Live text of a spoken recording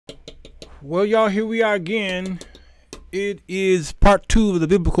Well, y'all, here we are again. It is part 2 of the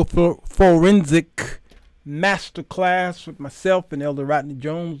Biblical Forensic Masterclass with myself and Elder Rodney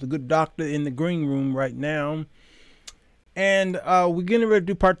Jones, the good doctor in the green room right now. And we're getting ready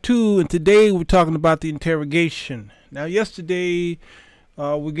to do part 2, and today we're talking about the interrogation. Now, yesterday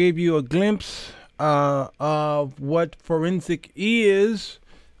we gave you a glimpse of what forensic is.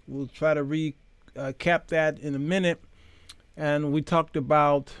 We'll try to recap that in a minute. And we talked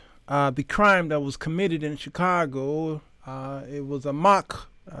about the crime that was committed in Chicago. It was a mock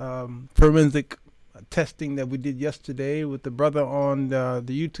forensic testing that we did yesterday with the brother on the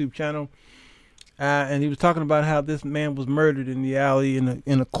YouTube channel. And he was talking about how this man was murdered in the alley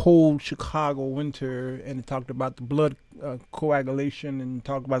in a cold Chicago winter. And he talked about the blood coagulation and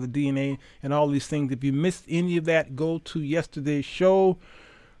talked about the DNA and all these things. If you missed any of that, go to yesterday's show.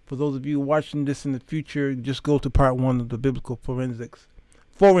 For those of you watching this in the future, just go to part 1 of the Biblical Forensic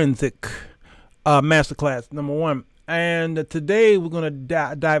Masterclass, number 1. And today we're going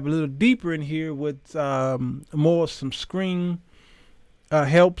to dive a little deeper in here with some screen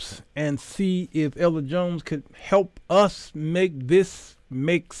helps and see if Elder Jones could help us make this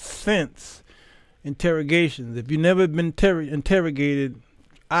make sense. Interrogations. If you've never been interrogated,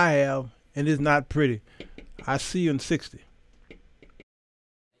 I have, and it's not pretty. I see you in 60.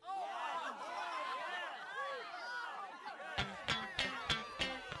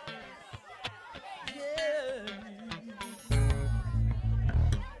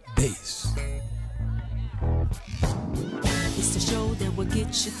 It's the show that will get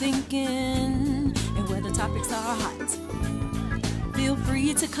you thinking, and where the topics are hot. Feel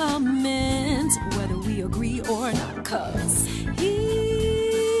free to comment whether we agree or not, 'cause he's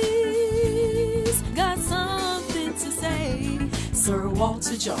got something to say.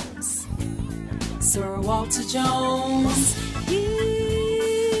 Sirwalterj Jones, Sirwalterj Jones,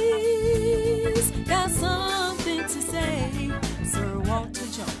 he's got something to say.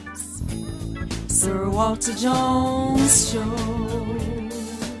 Sirwalterj Jones, Sirwalterj Jones Show.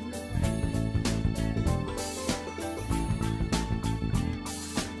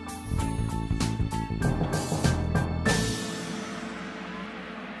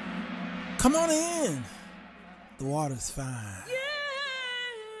 Come on in. The water's fine. Yeah.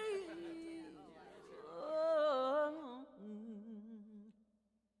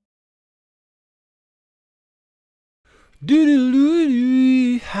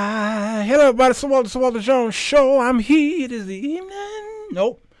 Hi. Hello, everybody. Sirwalterj Jones Show. I'm here. It is the evening.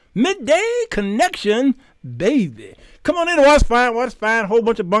 Nope. Midday connection, baby. Come on in. Water's fine. Water's fine. A whole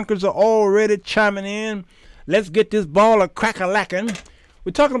bunch of bunkers are already chiming in. Let's get this ball of crack-a-lacking.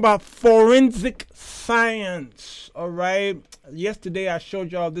 We're talking about forensic science. All right. Yesterday, I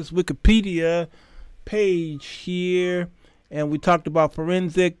showed y'all this Wikipedia page here. And we talked about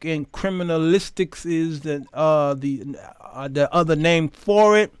forensic and criminalistics is the other name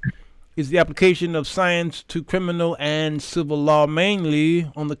for it. Is the application of science to criminal and civil law,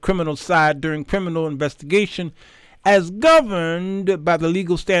 mainly on the criminal side during criminal investigation, as governed by the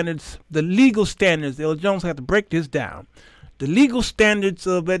legal standards. The legal standards. Elder Jones had to break this down. The legal standards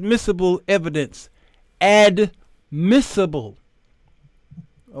of admissible evidence. Admissible.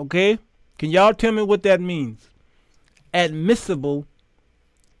 Okay? Can y'all tell me what that means? Admissible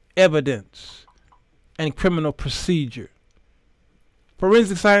evidence and criminal procedure.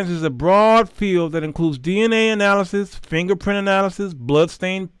 Forensic science is a broad field that includes DNA analysis, fingerprint analysis,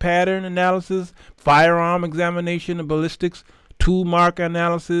 bloodstain pattern analysis, firearm examination and ballistics, tool mark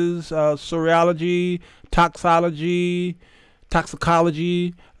analysis, serology, toxicology,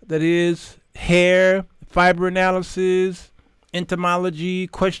 that is, hair, fiber analysis, entomology,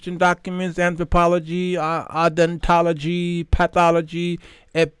 question documents, anthropology, odontology, pathology,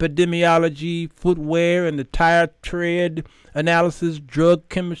 epidemiology, footwear and the tire tread analysis, drug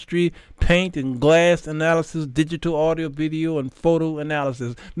chemistry, paint and glass analysis, digital audio, video, and photo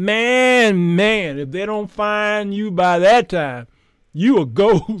analysis. Man, if they don't find you by that time, you a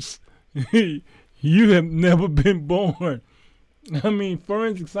ghost. You have never been born. I mean,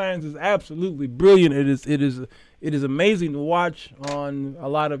 forensic science is absolutely brilliant. It is amazing to watch on a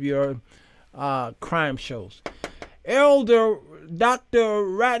lot of your crime shows. Elder Dr.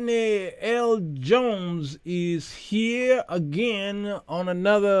 Rodney L. Jones is here again on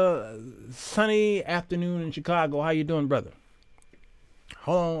another sunny afternoon in Chicago. How you doing, brother?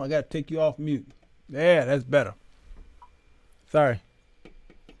 Hold on, I gotta take you off mute. Yeah, that's better. Sorry.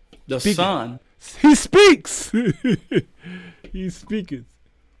 The sun. He speaks. He's speaking.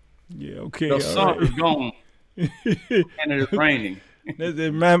 Yeah, okay. The sun is gone. And it is raining.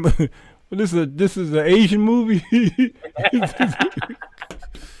 This is an Asian movie.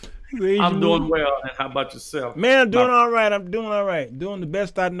 I'm doing well. And how about yourself? Man, I'm doing all right. I'm doing all right. Doing the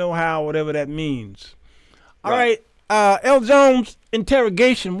best I know how, whatever that means. All right. L. Jones,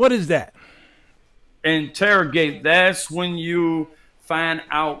 interrogation. What is that? Interrogate. That's when you find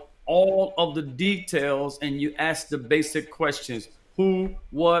out all of the details and you ask the basic questions: who,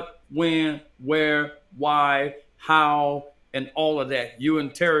 what, when, where, why, how, and all of that. You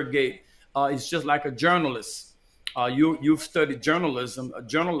interrogate. It's just like a journalist. You've studied journalism.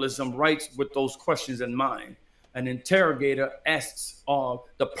 Journalism writes with those questions in mind. An interrogator asks.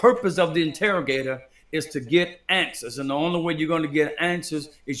 The purpose of the interrogator is to get answers, and the only way you're going to get answers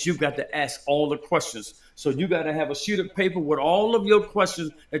is you've got to ask all the questions. So you got to have a sheet of paper with all of your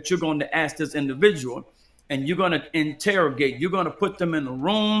questions that you're going to ask this individual, and you're going to interrogate. You're going to put them in a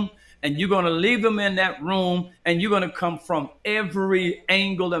room, and you're going to leave them in that room, and you're going to come from every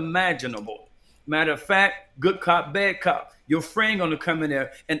angle imaginable. Matter of fact, good cop, bad cop. Your friend going to come in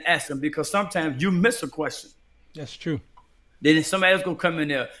there and ask them, because sometimes you miss a question. That's true. Then somebody else going to come in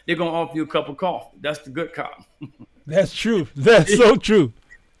there. They're going to offer you a cup of coffee. That's the good cop. That's true. That's so true.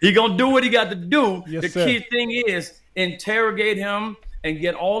 He going to do what he got to do. Yes, the sir. key thing is interrogate him and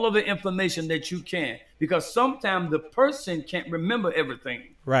get all of the information that you can. Because sometimes the person can't remember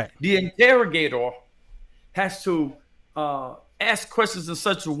everything. Right. The interrogator has to ask questions in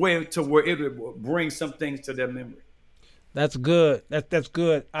such a way to where it will bring some things to their memory. That's good. That's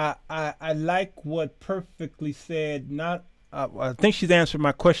good. I like what Perfectly said. Not. I think she's answered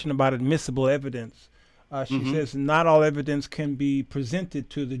my question about admissible evidence. She says not all evidence can be presented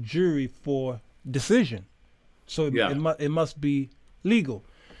to the jury for decision, so it must be legal.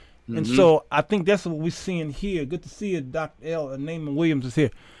 And so I think that's what we're seeing here. Good to see you, Dr. L. Naaman Williams is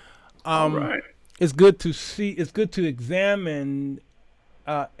here. All right. It's good to see. It's good to examine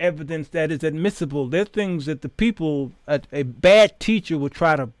evidence that is admissible. There are things that the people, a bad teacher will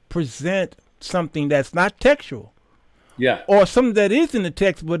try to present something that's not textual. Yeah. Or something that is in the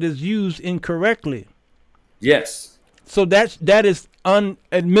text but is used incorrectly. Yes. So that is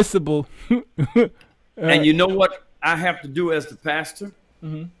unadmissible. And you know what I have to do as the pastor?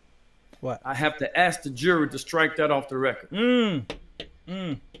 What? I have to ask the jury to strike that off the record.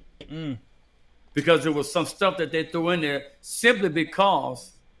 Because there was some stuff that they threw in there simply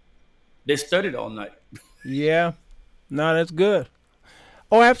because they studied all night. Yeah. No, that's good.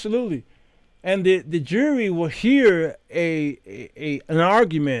 Oh, absolutely. And the jury will hear an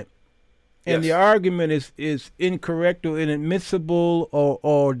argument, and the argument is incorrect or inadmissible,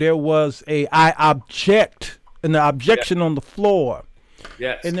 or there was I object, and the objection on the floor.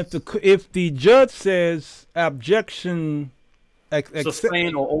 Yes. And if the judge says objection,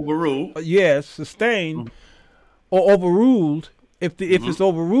 sustained or overruled. Yes, sustained or overruled. If it's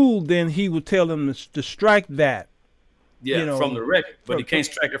overruled, then he will tell them to strike that. Yeah, from the record, but he can't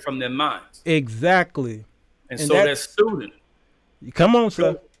strike it from their minds. Exactly. And so that student, come on,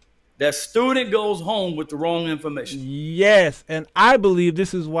 sir. That student goes home with the wrong information. Yes, and I believe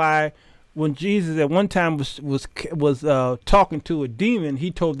this is why when Jesus at one time was talking to a demon, he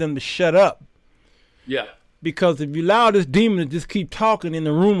told them to shut up. Yeah. Because if you allow this demon to just keep talking in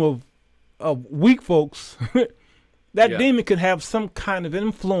the room of weak folks, that demon could have some kind of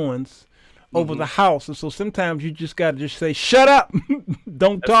influence over the house. And so sometimes you just got to just say, shut up.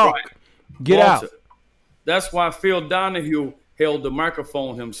 Don't talk. Right. Get out. That's why Phil Donahue held the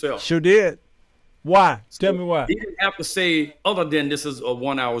microphone himself. Sure did. Why? Tell me why. He didn't have to say, other than this is a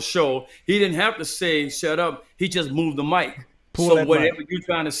 1-hour show, he didn't have to say, shut up. He just moved the mic. So whatever you're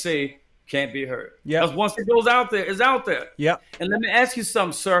trying to say can't be heard. Yeah. Because once it goes out there, it's out there. Yeah. And let me ask you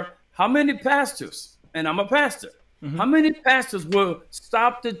something, sir. How many pastors, and I'm a pastor, how many pastors will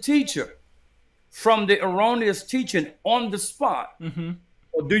stop the teacher from the erroneous teaching on the spot?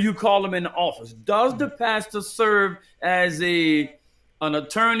 Or do you call them in the office? Does the pastor serve as an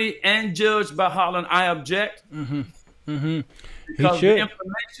attorney and judge by hollering, I object? Because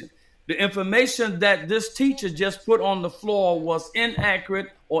the information that this teacher just put on the floor was inaccurate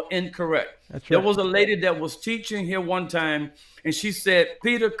or incorrect. That's right. There was a lady that was teaching here one time, and she said,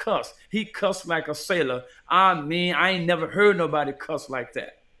 Peter cussed. He cussed like a sailor. I mean, I ain't never heard nobody cuss like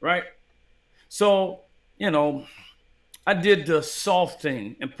that, right? So, I did the soft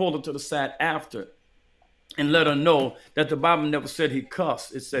thing and pulled her to the side after and let her know that the Bible never said he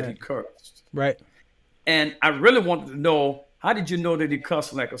cussed. It said he cursed. Right. And I really wanted to know, how did you know that he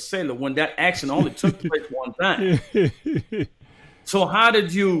cussed like a sailor when that action only took place one time? So how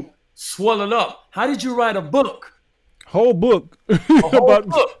did you swell it up? How did you write a book? Whole book. A whole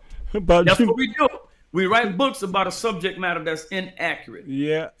book. That's you. what we do. We write books about a subject matter that's inaccurate.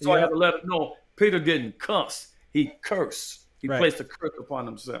 Yeah. So I had to let her know Peter didn't cuss. He cursed. He Right. placed a curse upon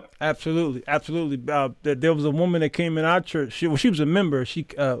himself. Absolutely, absolutely. There was a woman that came in our church. She was a member. She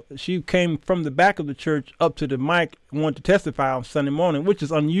came from the back of the church up to the mic and wanted to testify on Sunday morning, which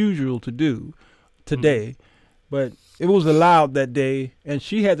is unusual to do today, but it was allowed that day. And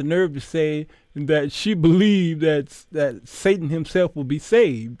she had the nerve to say that she believed that Satan himself will be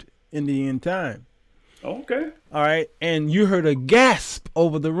saved in the end time. Okay. All right, and you heard a gasp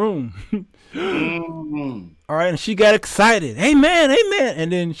over the room. All right, and she got excited. Amen, amen.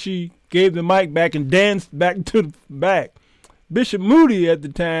 And then she gave the mic back and danced back to the back. Bishop Moody at the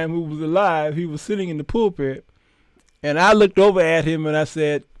time, who was alive, he was sitting in the pulpit, and I looked over at him and I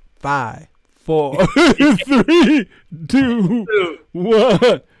said, 5, 4, 3, 2,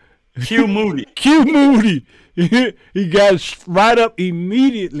 1. Q Moody. Q Moody. He got right up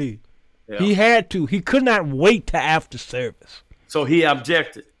immediately. Yeah. He had to. He could not wait to after service. So he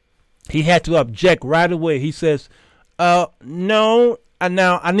objected. He had to object right away. He says, no,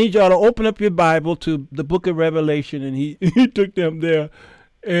 now I need y'all to open up your Bible to the book of Revelation. And he took them there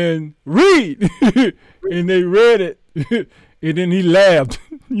and read. And they read it. And then he laughed.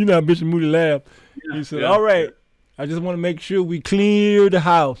 You know how Bishop Moody laughed. Yeah, He said, yeah, all right, I just want to make sure we clear the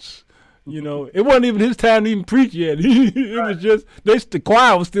house. You know, it wasn't even his time to even preach yet. It was just, the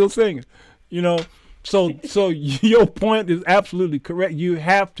choir was still singing. You know, so your point is absolutely correct. You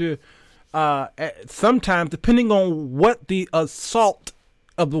have to, sometimes, depending on what the assault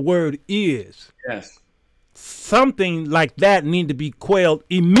of the word is, Yes. something like that need to be quelled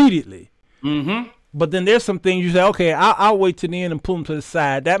immediately. Mm-hmm. But then there's some things you say, okay, I'll wait to the end and pull them to the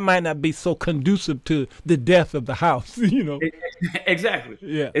side. That might not be so conducive to the death of the house, you know. Exactly.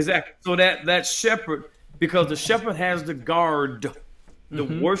 Yeah. Exactly. So that shepherd, because the shepherd has the guard, the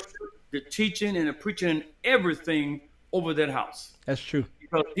worship, the teaching, and the preaching, and everything over that house. That's true.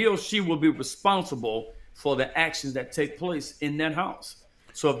 Because he or she will be responsible for the actions that take place in that house.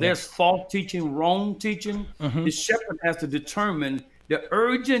 So if there's false teaching, wrong teaching, the shepherd has to determine the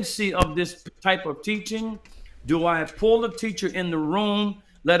urgency of this type of teaching. Do I pull the teacher in the room,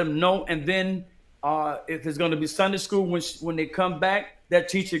 let him know, and then if it's going to be Sunday school, when they come back, that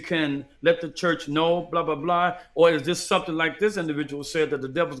teacher can let the church know, blah, blah, blah. Or is this something like this individual said that the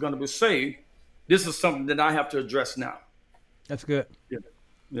devil's going to be saved? This is something that I have to address now. That's good. Yeah.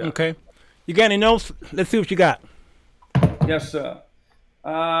 Yeah. Okay. You got any notes? Let's see what you got. Yes, sir.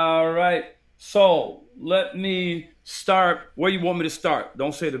 All right. So let me start. Where you want me to start?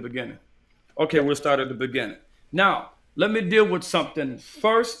 Don't say the beginning. Okay, we'll start at the beginning. Now, let me deal with something.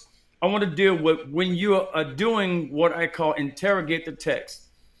 First, I want to deal with when you are doing what I call interrogate the text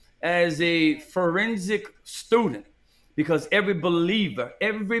as a forensic student, because every believer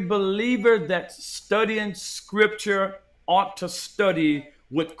that's studying scripture ought to study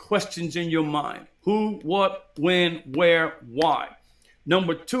with questions in your mind. Who, what, when, where, why.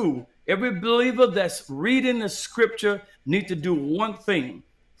 Number two, every believer that's reading the scripture need to do one thing.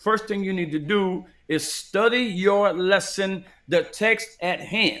 First thing you need to do is study your lesson, the text at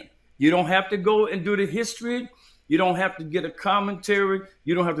hand. You don't have to go and do the history. You don't have to get a commentary.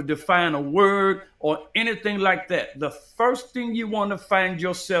 You don't have to define a word or anything like that. The first thing you want to find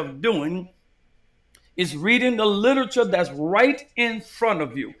yourself doing is reading the literature that's right in front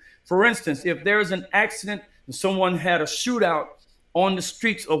of you. For instance, if there's an accident and someone had a shootout on the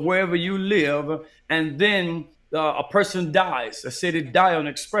streets of wherever you live, and then a person dies, let's say they die on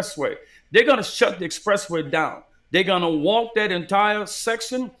the expressway, they're going to shut the expressway down. They're going to walk that entire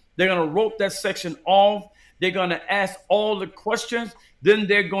section. They're going to rope that section off. They're going to ask all the questions. Then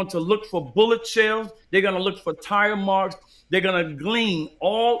they're going to look for bullet shells. They're going to look for tire marks. They're going to glean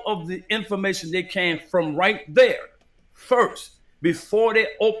all of the information they can from right there first before they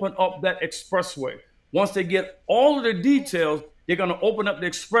open up that expressway. Once they get all of the details, they're going to open up the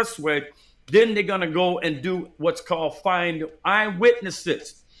expressway. Then they're going to go and do what's called find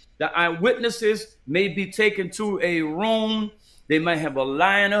eyewitnesses. The eyewitnesses may be taken to a room. They might have a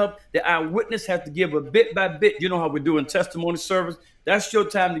lineup. The eyewitness has to give a bit by bit. You know how we do in testimony service. That's your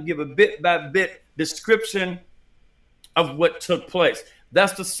time to give a bit by bit description of what took place.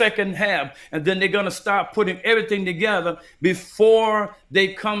 That's the second half. And then they're going to start putting everything together before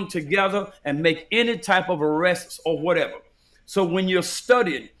they come together and make any type of arrests or whatever. So when you're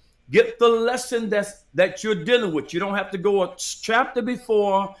studying, get the lesson that you're dealing with. You don't have to go a chapter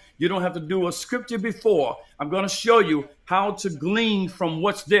before. You don't have to do a scripture before. I'm going to show you how to glean from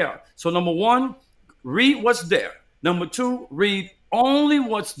what's there. So number one, read what's there. Number two, read only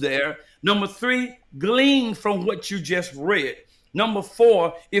what's there. Number three, glean from what you just read. Number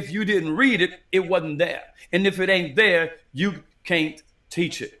four, if you didn't read it, it wasn't there. And if it ain't there, you can't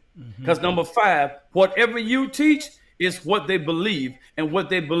teach it. Because number five, whatever you teach, is what they believe, and what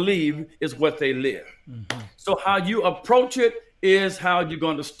they believe is what they live. So how you approach it is how you're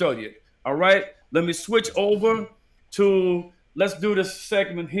going to study it. All right. Let me switch over to, let's do this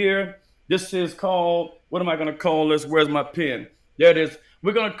segment here. This is called, what am I going to call this? Where's my pen? There it is.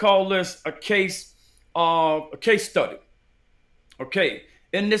 We're going to call this a case study. Okay.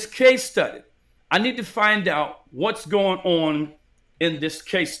 In this case study, I need to find out what's going on in this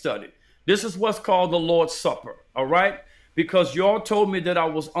case study. This is what's called the Lord's Supper. All right. Because y'all told me that I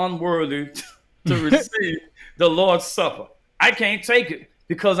was unworthy to receive the Lord's Supper. I can't take it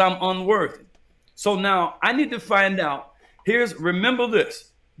because I'm unworthy. So now I need to find out. Remember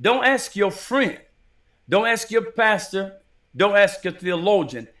this. Don't ask your friend. Don't ask your pastor. Don't ask your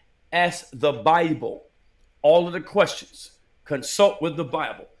theologian. Ask the Bible. All of the questions. Consult with the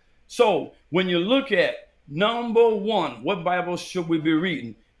Bible. So when you look at number one, what Bible should we be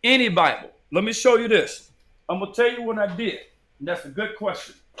reading? Any Bible. Let me show you this. I'm going to tell you what I did. And that's a good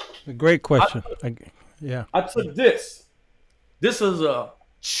question. A great question. I took this. This is a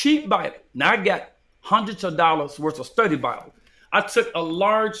cheap Bible. Now I got hundreds of dollars worth of study Bible. I took a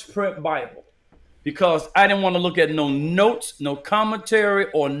large print Bible because I didn't want to look at no notes, no commentary,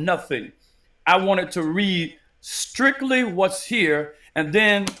 or nothing. I wanted to read strictly what's here. And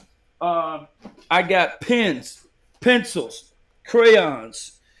then I got pens, pencils,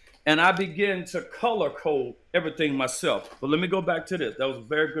 crayons, and I began to color code everything myself. But let me go back to this. That was a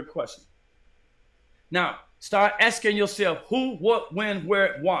very good question. Now, start asking yourself who, what, when,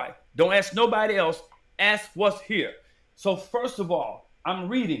 where, why. Don't ask nobody else. Ask what's here. So first of all, I'm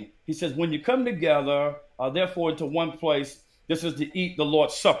reading. He says, when you come together, therefore into one place, this is to eat the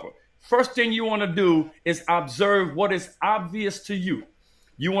Lord's Supper. First thing you want to do is observe what is obvious to you.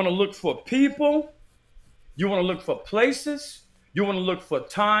 You want to look for people. You want to look for places. You want to look for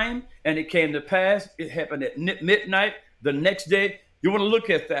time. And it came to pass. It happened at midnight the next day. You want to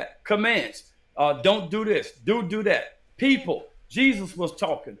look at that. Commands. Don't do this. Do that. People. Jesus was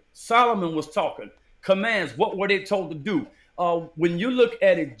talking. Solomon was talking. Commands. What were they told to do? When you look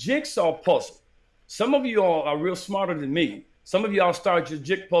at a jigsaw puzzle, some of you all are real smarter than me. Some of y'all start your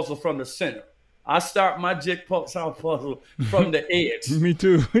jig puzzle from the center. I start my jigsaw puzzle from the edge. Me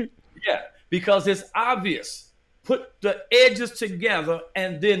too. Yeah, because it's obvious. Put the edges together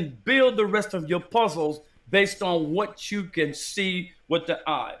and then build the rest of your puzzles based on what you can see with the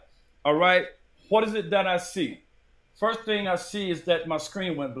eye. All right. What is it that I see? First thing I see is that my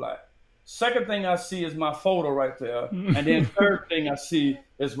screen went black. Second thing I see is my photo right there. And then third thing I see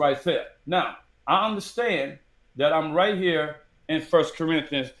is right there. Now, I understand that I'm right here in 1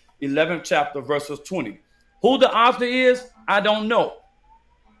 Corinthians 11th chapter, verses 20. Who the author is, I don't know.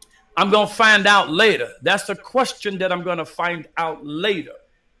 I'm going to find out later. That's the question that I'm going to find out later.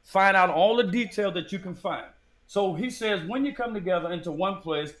 Find out all the detail that you can find. So he says, when you come together into one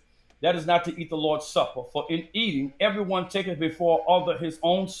place, that is not to eat the Lord's Supper. For in eating, everyone taketh before other his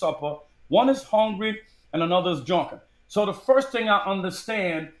own supper. One is hungry and another is drunken. So the first thing I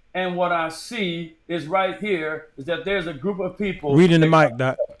understand and what I see is right here is that there's a group of people. Read in the mic,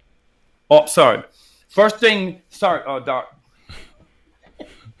 Doc. Oh, sorry. First thing, Doc.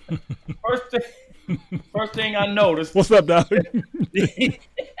 First thing I noticed. What's up, Doc?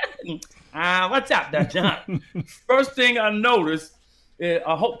 What's up, Doc John? First thing I noticed, I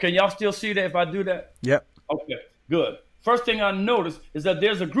hope, can y'all still see that if I do that? Yep. Okay, good. First thing I noticed is that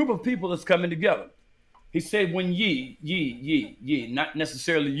there's a group of people that's coming together. He said, when ye, not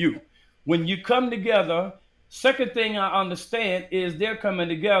necessarily you. When you come together, second thing I understand is they're coming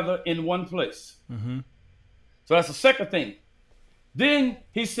together in one place. Mm-hmm. So that's the second thing. Then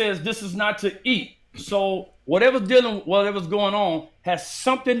he says, this is not to eat. So whatever's going on has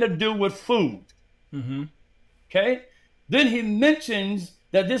something to do with food. Mm-hmm. Okay. Then he mentions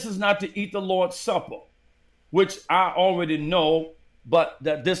that this is not to eat the Lord's Supper, which I already know, but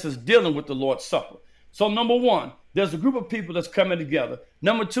that this is dealing with the Lord's Supper. So number one, there's a group of people that's coming together.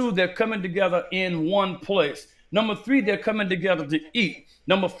 Number two, they're coming together in one place. Number three, they're coming together to eat.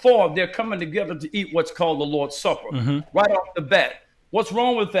 Number four, they're coming together to eat what's called the Lord's Supper. Mm-hmm. Right off the bat. What's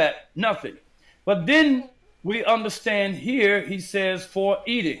wrong with that? Nothing. But then we understand here, he says, for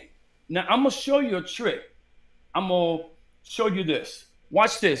eating. Now, I'm going to show you a trick. I'm going to show you this.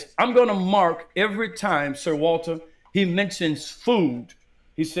 Watch this. I'm going to mark every time, Sirwalterj, he mentions food.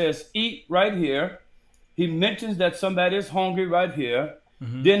 He says, eat right here. He mentions that somebody is hungry right here.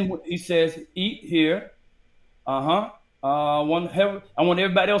 Mm-hmm. Then he says, eat here. I want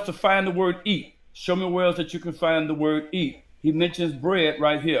everybody else to find the word eat. Show me where else that you can find the word eat. He mentions bread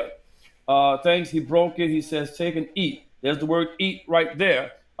right here. Things, he broke it. He says, take and eat. There's the word eat right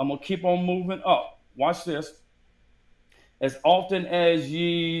there. I'm going to keep on moving up. Watch this. as often as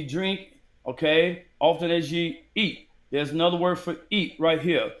ye drink, okay, often as ye eat. There's another word for eat right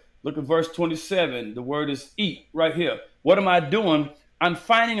here. Look at verse 27. The word is eat right here. What am I doing? I'm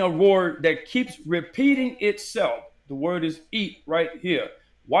finding a word that keeps repeating itself. The word is eat right here.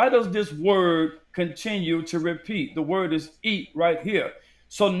 Why does this word continue to repeat? The word is eat right here.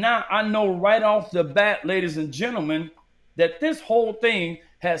 So now I know right off the bat, ladies and gentlemen, that this whole thing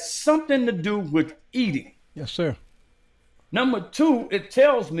has something to do with eating. Yes, sir. Number two, it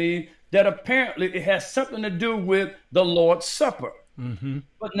tells me that apparently it has something to do with the Lord's Supper.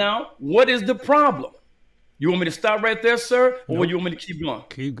 But now, what is the problem? You want me to stop right there, sir? Or Nope. you want me to keep going?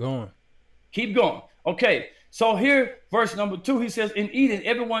 Keep going. Keep going. Okay. So here, verse number 2, he says, in eating,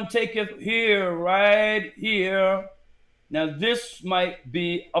 everyone taketh here, right here. Now, this might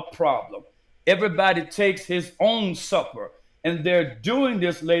be a problem. Everybody takes his own supper. And they're doing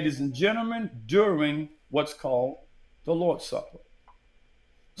this, ladies and gentlemen, during what's called the Lord's Supper.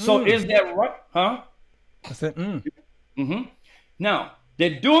 So is that right? Huh? I said, Now,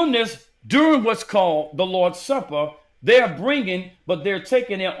 they're doing this during what's called the Lord's Supper. They're bringing, but they're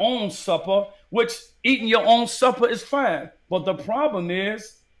taking their own supper, which eating your own supper is fine. But the problem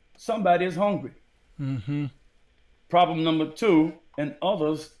is somebody is hungry. Problem number 2, and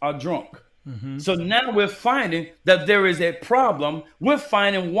others are drunk. So now we're finding that there is a problem. We're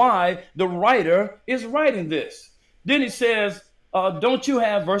finding why the writer is writing this. Then he says, don't you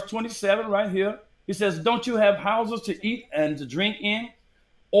have, verse 27 right here, he says, don't you have houses to eat and to drink in,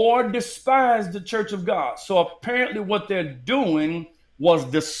 or despise the church of God? So apparently what they're doing was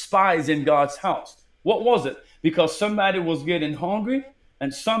despising God's house. What was it? Because somebody was getting hungry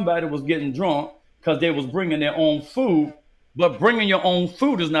and somebody was getting drunk because they was bringing their own food. But bringing your own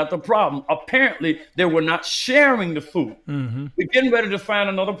food is not the problem. Apparently, they were not sharing the food. We're getting ready to find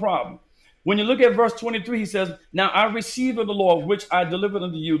another problem. When you look at verse 23, he says, now I received of the Lord, which I delivered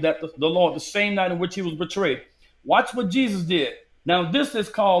unto you, that the Lord, the same night in which he was betrayed. Watch what Jesus did. Now, this is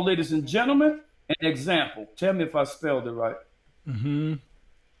called, ladies and gentlemen, an example. Tell me if I spelled it right.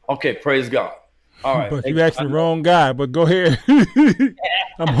 Okay, praise God. All right. But you asked the wrong guy, but go ahead.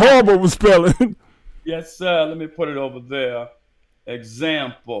 I'm horrible with spelling. Yes, sir. Let me put it over there.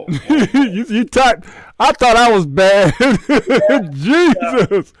 Example. you typed. I thought I was bad.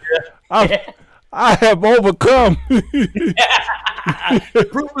 Jesus. I have overcome. Proof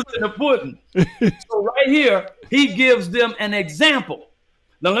is in the pudding. So right here, he gives them an example.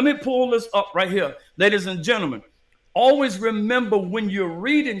 Now let me pull this up right here. Ladies and gentlemen, always remember when you're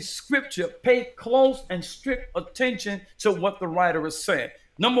reading scripture, pay close and strict attention to what the writer is saying.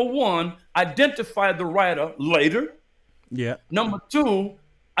 Number 1, identify the writer later. Yeah. Number 2,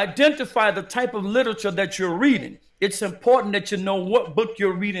 identify the type of literature that you're reading. It's important that you know what book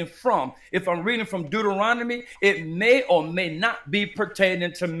you're reading from. If I'm reading from Deuteronomy, it may or may not be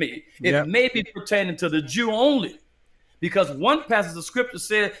pertaining to me. It may be pertaining to the Jew only. Because one passage of scripture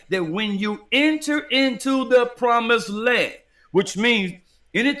said that when you enter into the promised land, which means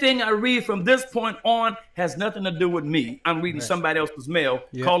anything I read from this point on has nothing to do with me. I'm reading somebody else's mail.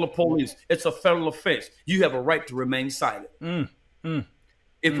 Call the police. It's a federal offense. You have a right to remain silent.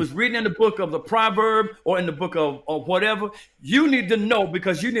 If it's reading in the book of the proverb or in the book of whatever, you need to know,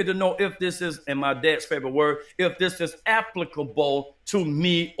 because you need to know if this is, and my dad's favorite word, if this is applicable to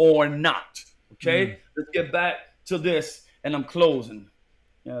me or not. Okay, let's get back to this, and I'm closing.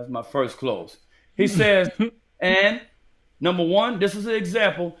 Yeah, that's my first close. He says, and number 1, this is an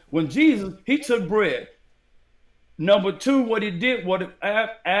example. When Jesus, he took bread. Number 2, what he did,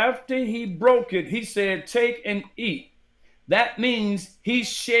 after he broke it, he said, take and eat. That means he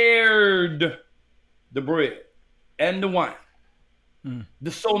shared the bread and the wine.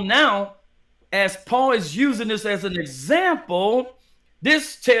 So now, as Paul is using this as an example,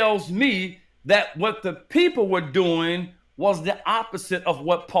 this tells me that what the people were doing was the opposite of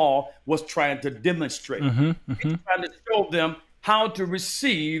what Paul was trying to demonstrate. He's trying to show them how to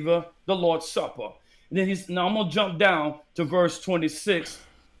receive the Lord's Supper. And then now I'm going to jump down to verse 26.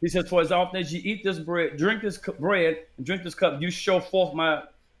 He says, for as often as you eat this bread, drink this bread, and drink this cup, you show forth my...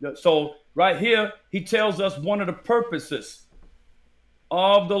 So right here, he tells us one of the purposes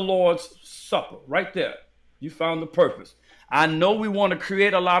of the Lord's Supper. Right there. You found the purpose. I know we want to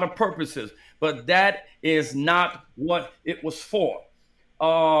create a lot of purposes, but that is not what it was for.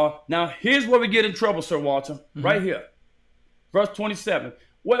 Now, here's where we get in trouble, Sir Walter. Right here. Verse 27.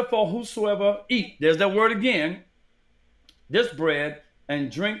 Wherefore, whosoever eat, there's that word again, this bread, and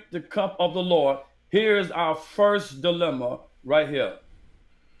drink the cup of the Lord. Here is our first dilemma right here.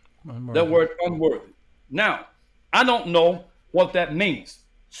 That word unworthy. Now, I don't know what that means,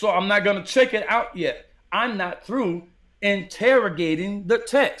 so I'm not going to check it out yet. I'm not through interrogating the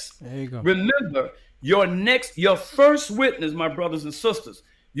text. There you go. Remember, your first witness, my brothers and sisters,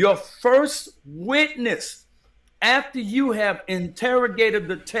 your first witness after you have interrogated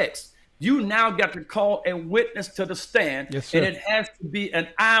the text, you now got to call a witness to the stand. Yes, sir. And it has to be an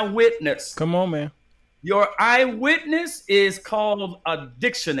eyewitness. Come on, man. Your eyewitness is called a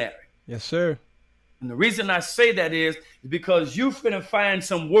dictionary. Yes, sir. And the reason I say that is because you're going to find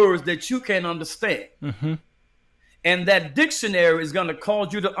some words that you can't understand. Mm-hmm. And that dictionary is going to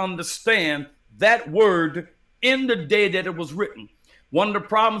cause you to understand that word in the day that it was written. One of the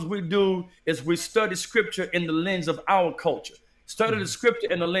problems we do is we study scripture in the lens of our culture. Study the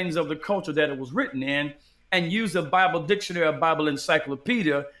scripture in the lens of the culture that it was written in, and use a Bible dictionary, a Bible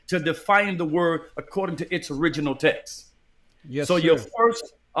encyclopedia to define the word according to its original text. Yes, so sir. your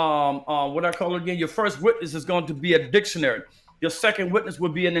first, what I call it again, your first witness is going to be a dictionary. Your second witness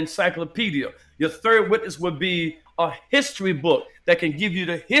would be an encyclopedia. Your third witness would be a history book that can give you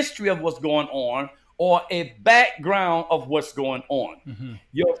the history of what's going on or a background of what's going on. Mm-hmm.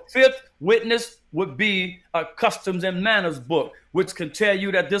 Your fifth witness would be a customs and manners book, which can tell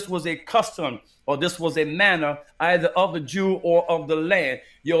you that this was a custom or this was a manner either of the Jew or of the land.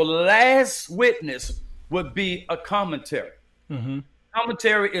 Your last witness would be a commentary. Mm-hmm.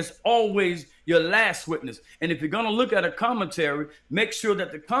 Commentary is always your last witness. And if you're going to look at a commentary, make sure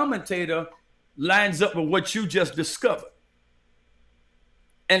that the commentator lines up with what you just discovered.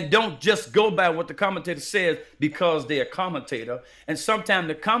 And don't just go by what the commentator says because they're a commentator. And sometimes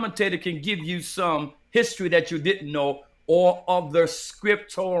the commentator can give you some history that you didn't know or other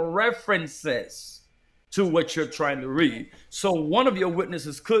scriptural references to what you're trying to read. So one of your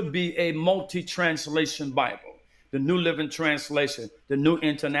witnesses could be a multi-translation Bible, the New Living Translation, the New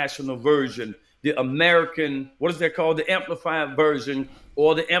International Version, the American, what is that called? The Amplified Version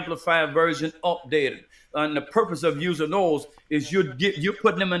or the Amplified Version Updated. And the purpose of using those is you're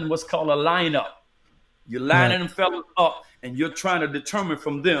putting them in what's called a lineup. You're lining them fellas up, and you're trying to determine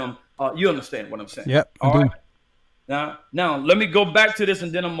from them. You understand what I'm saying? Yep. All right. Now let me go back to this,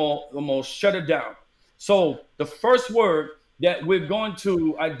 and then I'm gonna shut it down. So the first word that we're going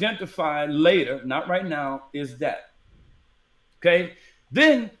to identify later, not right now, is that. Okay.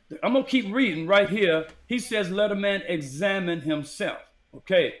 Then I'm gonna keep reading right here. He says, "Let a man examine himself."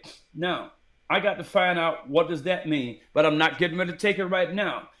 Okay. Now, I got to find out what does that mean, but I'm not getting ready to take it right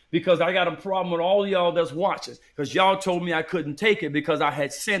now because I got a problem with all y'all that's watching because y'all told me I couldn't take it because I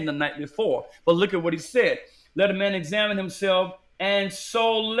had sinned the night before. But look at what he said. Let a man examine himself, and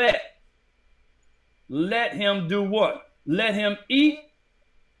so let him do what? Let him eat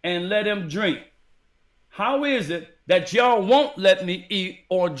and let him drink. How is it that y'all won't let me eat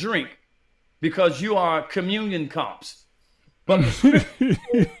or drink? Because you are communion cops. But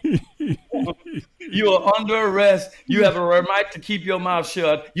you are under arrest. You have a right to keep your mouth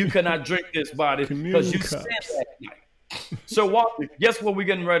shut. You cannot drink this body because you sinned that night. So, Walter, guess what we're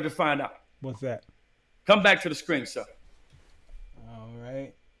getting ready to find out? What's that? Come back to the screen, sir. All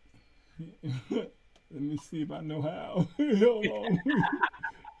right. Let me see if I know how. Hold on.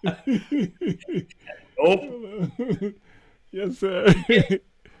 Oh. Yes, sir.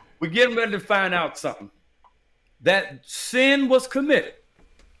 We're getting ready to find out something. That sin was committed.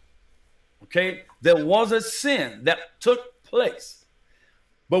 Okay, there was a sin that took place,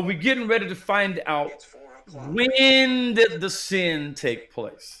 but we're getting ready to find out when did the sin take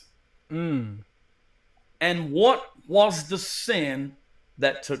place, and what was the sin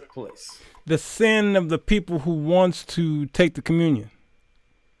that took place? The sin of the people who wants to take the communion.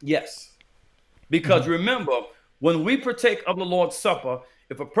 Yes, because remember, when we partake of the Lord's Supper,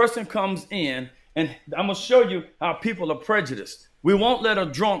 if a person comes in, and I'm going to show you how people are prejudiced. We won't let a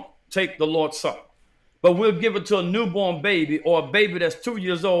drunk take the Lord's Supper, but we'll give it to a newborn baby or a baby that's 2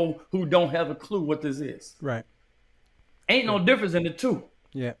 years old who don't have a clue what this is. Right. Ain't no difference in the two.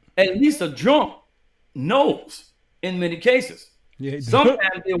 Yeah. At least a drunk knows in many cases. Yeah.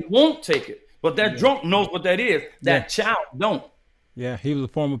 Sometimes they won't take it, but that drunk knows what that is. That child don't. Yeah, he was a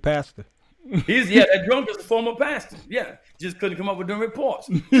former pastor. That drunk is a former pastor. Yeah, just couldn't come up with them reports.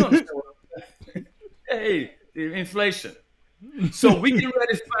 You understand what I'm saying? Hey, inflation. So we get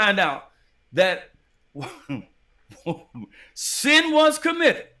ready to find out that sin was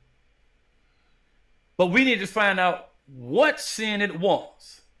committed, but we need to find out what sin it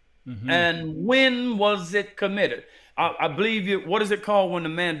was and when was it committed. I believe what is it called when the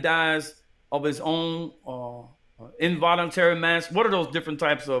man dies of his own involuntary manslaughter? What are those different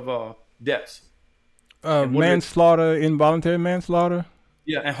types of deaths? Manslaughter, involuntary manslaughter.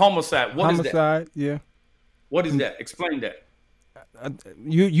 Yeah, and homicide. What is that? Homicide, yeah. What is that? Explain that.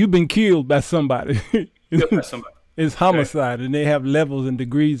 You've been killed by somebody. Killed by somebody. It's homicide, and they have levels and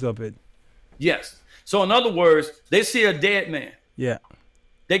degrees of it. Yes. So in other words, they see a dead man. Yeah.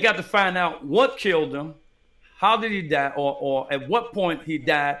 They got to find out what killed him, how did he die, or at what point he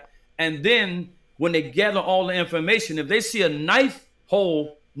died. And then when they gather all the information, if they see a knife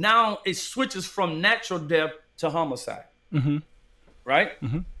hole, now it switches from natural death to homicide. Mm-hmm. Right?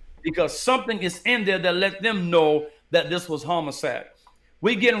 Mm-hmm. Because something is in there that let them know that this was homicide.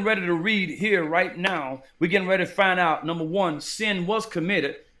 We're getting ready to read here right now. We're getting ready to find out, number one, sin was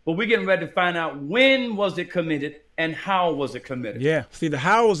committed, but we're getting ready to find out when was it committed and how was it committed. Yeah. See, the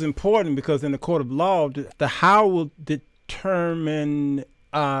how is important because in the court of law, the how will determine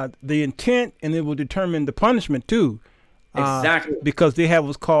the intent, and it will determine the punishment too. Exactly. Because they have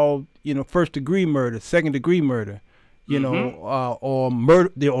what's called, first degree murder, second degree murder, or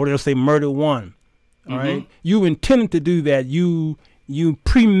murder, or they'll say murder one. All right. You intended to do that. You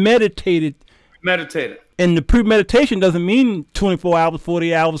premeditated. Meditated. And the premeditation doesn't mean 24 hours,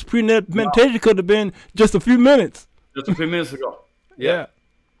 40 hours. Premeditation could have been just a few minutes. Just a few minutes ago. Yeah.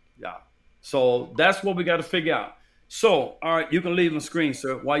 So that's what we got to figure out. So, all right, you can leave the screen,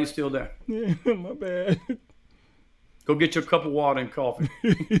 sir, while you're still there. Yeah, my bad. Go get your cup of water and coffee.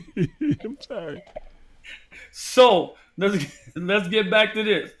 I'm sorry. So let's get back to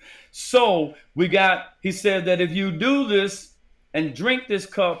this. So he said that if you do this and drink this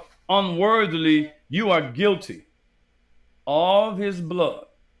cup unworthily, you are guilty of his blood,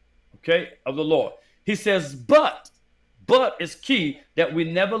 of the Lord. He says, but is key that we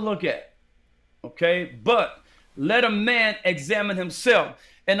never look at, but let a man examine himself.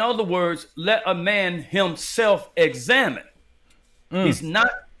 In other words, let a man himself examine. He's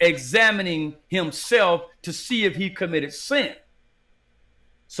not examining himself to see if he committed sin.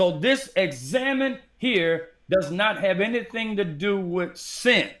 So this examine here does not have anything to do with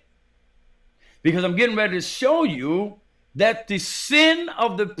sin. Because I'm getting ready to show you that the sin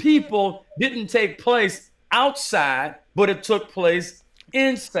of the people didn't take place outside, but it took place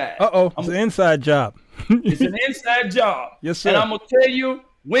inside. It's an inside job. It's an inside job. Yes, sir. And I'm going to tell you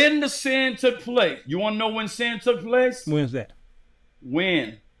when the sin took place. You want to know when sin took place? When's that?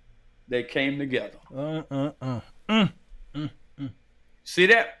 When they came together. See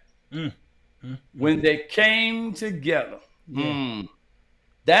that? When they came together. Yeah.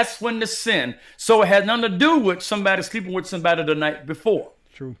 That's when the sin. So it had nothing to do with somebody sleeping with somebody the night before.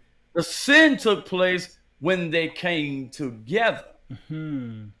 True. The sin took place when they came together.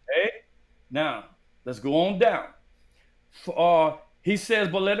 Okay? Now, let's go on down. He says,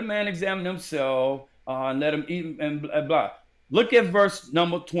 but let a man examine himself and let him eat and blah. Look at verse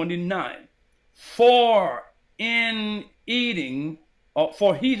number 29. For in eating,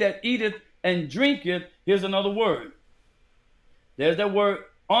 for he that eateth and drinketh, here's another word. There's that word,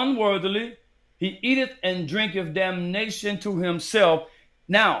 unworthily. He eateth and drinketh damnation to himself.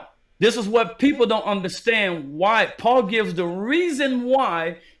 Now, this is what people don't understand why. Paul gives the reason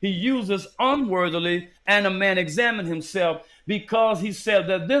why he uses unworthily and a man examine himself, because he said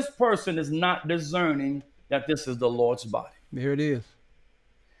that this person is not discerning that this is the Lord's body. There it is.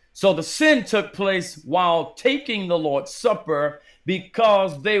 So the sin took place while taking the Lord's Supper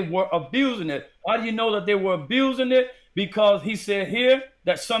because they were abusing it. How do you know that they were abusing it? Because he said here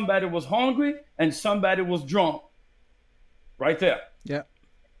that somebody was hungry and somebody was drunk. Right there. Yeah.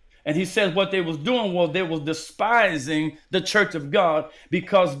 And he says what they was doing was they was despising the church of God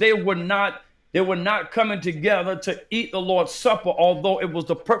because they were not coming together to eat the Lord's Supper, although it was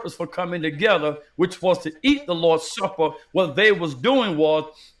the purpose for coming together, which was to eat the Lord's Supper. What they was doing was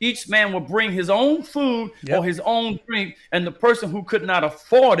each man would bring his own food or his own drink, and the person who could not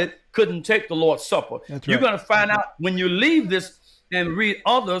afford it couldn't take the Lord's Supper. That's You're right. going to find out when you leave this and read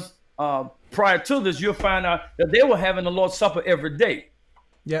others prior to this, you'll find out that they were having the Lord's Supper every day.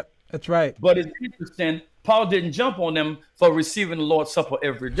 Yep, that's right. But it's interesting, Paul didn't jump on them for receiving the Lord's Supper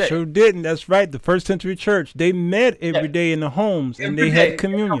every day. Sure didn't. That's right. The first century church, they met every day in the homes and they had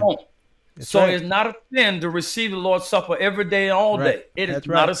communion. So it's not a sin to receive the Lord's Supper every day and all day. It is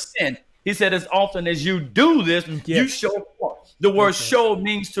not a sin. He said, as often as you do this, you show forth. The word show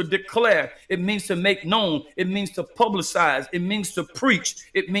means to declare. It means to make known. It means to publicize. It means to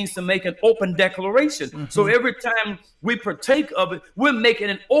preach. It means to make an open declaration. So every time we partake of it, we're making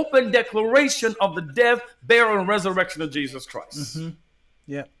an open declaration of the death, burial, and resurrection of Jesus Christ.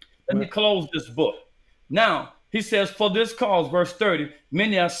 Yeah. Let me close this book. Now, he says, for this cause, verse 30,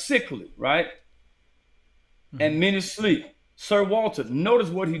 many are sickly, right? And many sleep. Sirwalterj, notice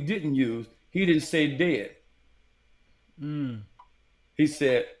what he didn't use. He didn't say dead. He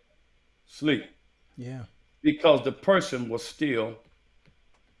said sleep. Yeah. Because the person was still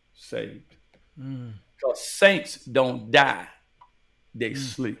saved. because saints don't die, they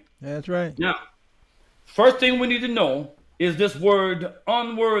sleep. That's right. Now, first thing we need to know is this word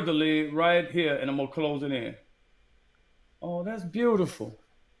unworthily right here, and I'm going to close it in. Oh, that's beautiful.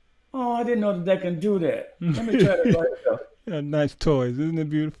 Oh, I didn't know that they can do that. Let me try that right now. Yeah, nice toys. Isn't it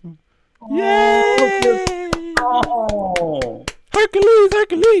beautiful? Oh, Yay! oh. Hercules,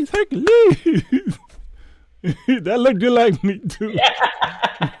 Hercules, Hercules. That looked just like me, too.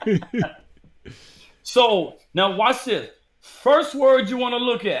 So, now watch this. First word you want to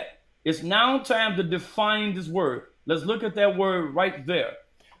look at. It's now time to define this word. Let's look at that word right there.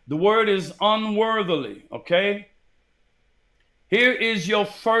 The word is unworthily, okay? Here is your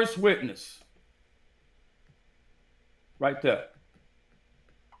first witness. Right there.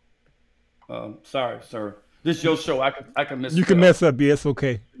 Sorry, sir. This is your show. I can mess. You can mess up. Yeah, it's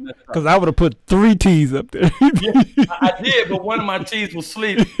okay. Because I would have put 3 T's up there. Yeah, I did, but one of my T's was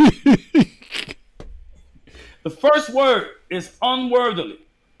sleep. The first word is unworthily.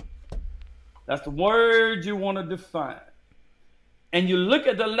 That's the word you want to define. And you look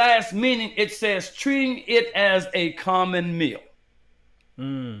at the last meaning, it says treating it as a common meal.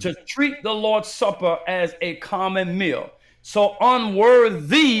 To treat the Lord's Supper as a common meal. So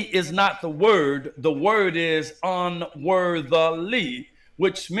unworthy is not the word. The word is unworthily,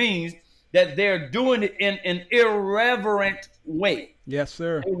 which means that they're doing it in an irreverent way. Yes,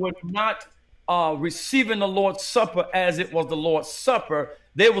 sir. They were not receiving the Lord's Supper as it was the Lord's Supper.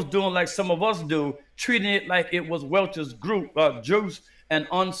 They was doing like some of us do, treating it like it was Welch's juice and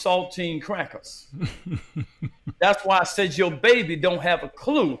unsaltine crackers. That's why I said your baby don't have a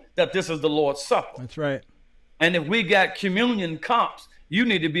clue that this is the Lord's Supper. That's right. And if we got communion cops, you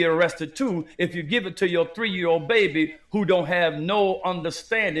need to be arrested too if you give it to your 3-year-old baby who don't have no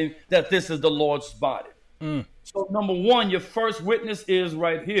understanding that this is the Lord's body. So number one, your first witness is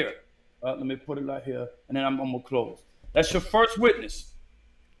right here. Let me put it right here, and then I'm going to close. That's your first witness.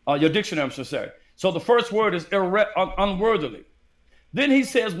 Your dictionary, I'm sorry. So the first word is unworthily. Then he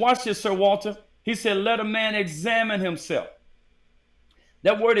says, watch this, Sir Walter. He said, let a man examine himself.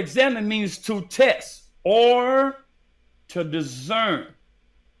 That word examine means to test or to discern.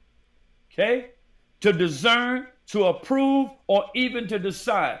 Okay? To discern, to approve, or even to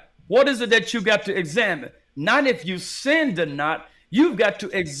decide. What is it that you got to examine? Not if you sinned or not. You've got to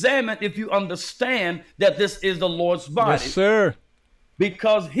examine if you understand that this is the Lord's body. Yes, sir.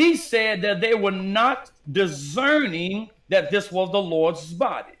 Because he said that they were not discerning that this was the Lord's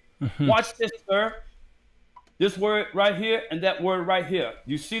body. Watch this, sir. This word right here and that word right here.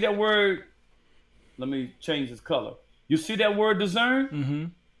 You see that word? Let me change this color. You see that word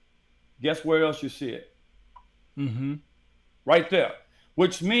discern? Guess where else you see it? Right there.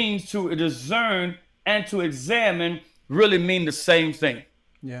 Which means to discern and to examine really mean the same thing.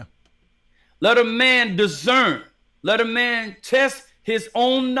 Yeah. Let a man discern. Let a man test his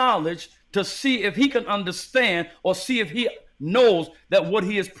own knowledge to see if he can understand or see if he knows that what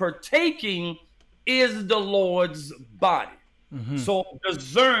he is partaking is the Lord's body. So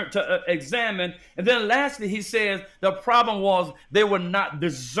discern, to examine. And then lastly, he says the problem was they were not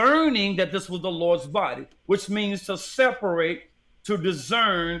discerning that this was the Lord's body, which means to separate, to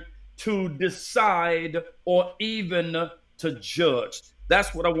discern, to decide, or even to judge.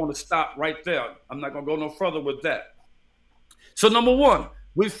 That's what I want to stop right there. I'm not going to go no further with that. So number one,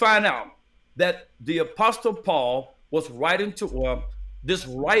 we find out that the Apostle Paul was writing to, this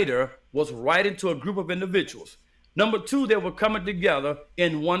writer was writing to a group of individuals. Number two, they were coming together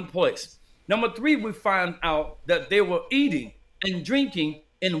in one place. Number three, we find out that they were eating and drinking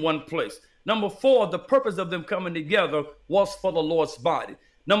in one place. Number four, the purpose of them coming together was for the Lord's body.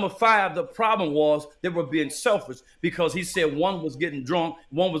 Number five, the problem was they were being selfish because he said one was getting drunk,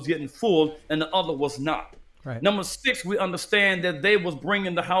 one was getting full, and the other was not. Right. Number six, we understand that they was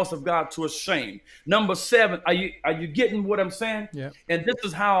bringing the house of God to a shame. Number seven, are you getting what I'm saying? Yeah. And this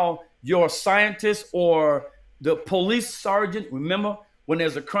is how your scientist or the police sergeant, remember when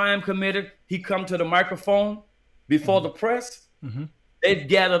there's a crime committed, he come to the microphone before the press. They've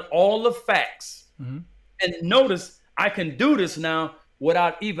gathered all the facts. And notice I can do this now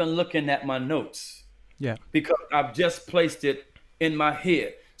without even looking at my notes. Yeah. Because I've just placed it in my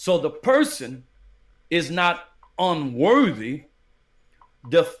head. So the person is not unworthy.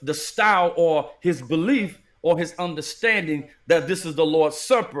 The style or his belief or his understanding that this is the Lord's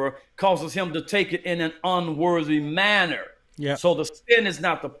Supper causes him to take it in an unworthy manner. Yeah. So the sin is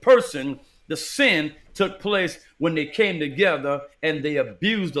not the person. The sin took place when they came together and they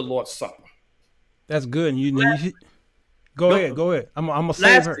abused the Lord's Supper. That's good. You should, go ahead. Go ahead. I'm gonna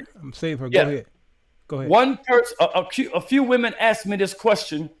save her. I'm gonna save her. Yeah. Go ahead. One person, a few women asked me this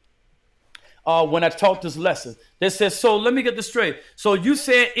question when I taught this lesson. They said, so let me get this straight. So you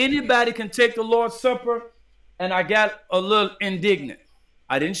said anybody can take the Lord's Supper, and I got a little indignant.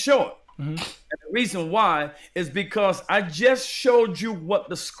 I didn't show it. And the reason why is because I just showed you what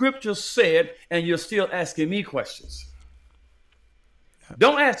the scripture said, and you're still asking me questions.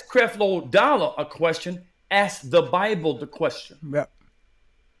 Don't ask Creflo Dollar a question. Ask the Bible the question. Yep.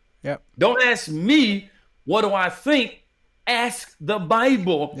 Yep. Don't ask me, what do I think? Ask the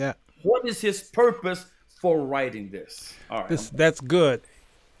Bible. Yeah. What is his purpose for writing this? All right. That's good.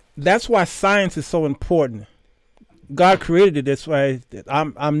 That's why science is so important. God created it. That's why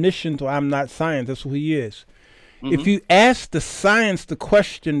I'm omniscient, or I'm not science. That's who he is. If you ask the science the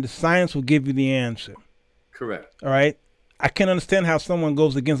question, the science will give you the answer. Correct. All right. I can't understand how someone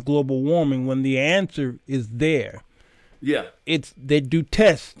goes against global warming when the answer is there. Yeah. They do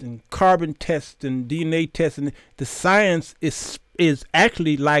tests and carbon tests and DNA tests, and the science is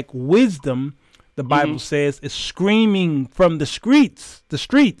actually like wisdom. The Bible says is screaming from the streets.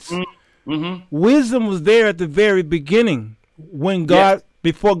 Wisdom was there at the very beginning when God,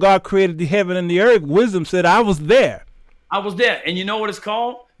 before God created the heaven and the earth. Wisdom said, "I was there." I was there, and you know what it's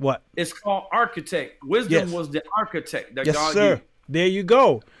called? What? It's called architect. Wisdom was the architect that God sir. used. There you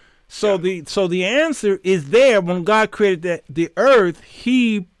go. So the answer is there. When God created the earth,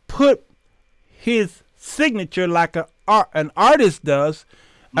 he put his signature like an artist does,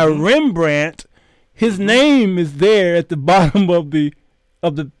 a Rembrandt. His name is there at the bottom of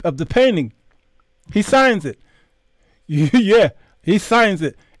the painting. He signs it. Yeah, he signs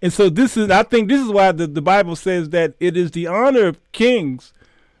it. And so I think this is why the Bible says that it is the honor of kings.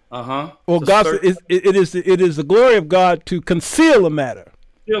 Or God, it is the glory of God to conceal a matter.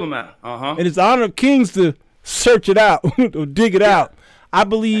 Conceal a matter. And it's the honor of kings to search it out or dig it out. I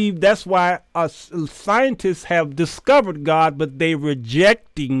believe that's why us scientists have discovered God, but they're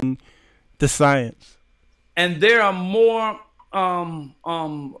rejecting the science. And there are more.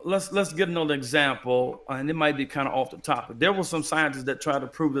 Let's get another example, and it might be kind of off the topic. There were some scientists that tried to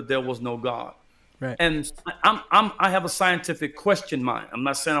prove that there was no God. Right. And I have a scientific question mind. I'm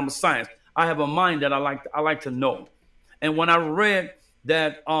not saying I'm a science. I have a mind that I like to know. And when I read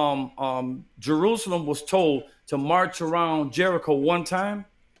that Jerusalem was told to march around Jericho one time,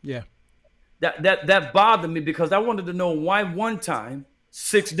 that bothered me, because I wanted to know why one time,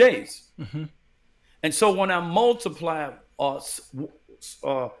 6 days. And so when I multiply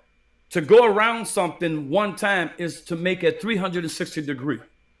to go around something one time is to make it 360 degrees.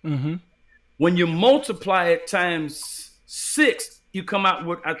 When you multiply it times 6, you come out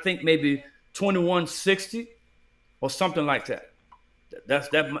with, I think, maybe 2160 or something like that. That's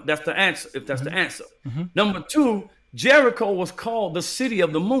the answer, if that's the answer. Number 2, Jericho was called the city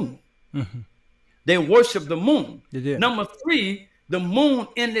of the moon. They worshiped the moon. Number 3, the moon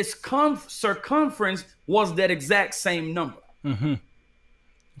in its circumference was that exact same number. That's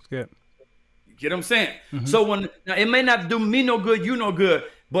good. You get what I'm saying? So now it may not do me no good, you no good,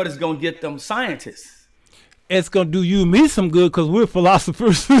 but it's gonna get them scientists. It's gonna do you and me some good, because we're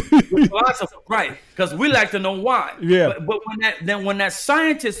philosophers. We're philosophers, right? Because we like to know why. Yeah. But when that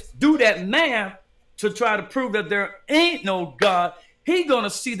scientist do that math to try to prove that there ain't no God, he gonna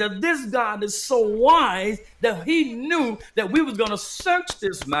see that this God is so wise that he knew that we was gonna search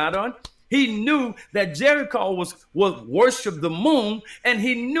this matter. He knew that Jericho was worship the moon, and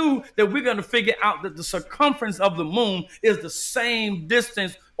he knew that we're gonna figure out that the circumference of the moon is the same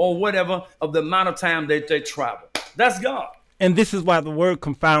distance or whatever of the amount of time that they travel. That's God. And this is why the word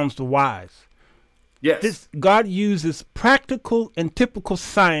confounds the wise. Yes. God uses practical and typical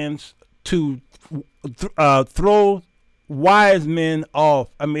science to throw wise men off.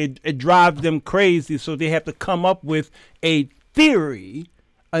 I mean, it drives them crazy, so they have to come up with a theory,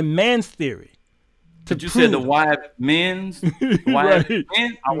 a man's theory. Did you say the wise men's? Wise men?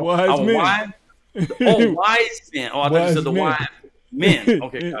 Wise men. Wise men. Oh, I thought you said the wise men.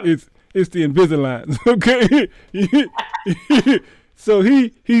 Okay. It's the Invisaligns. Okay. So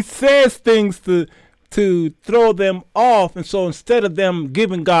he says things to throw them off, and so instead of them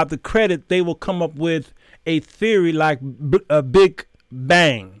giving God the credit, they will come up with a theory like a Big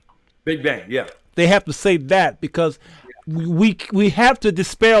Bang. Big Bang, yeah. They have to say that because we have to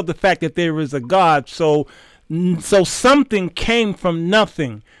dispel the fact that there is a God. So something came from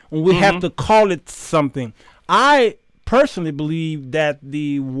nothing, and we have to call it something. I personally believe that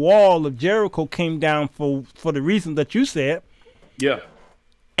the wall of Jericho came down for the reason that you said. Yeah.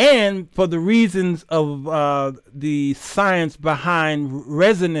 And for the reasons of the science behind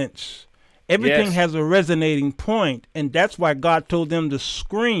resonance. Everything has a resonating point, and that's why God told them to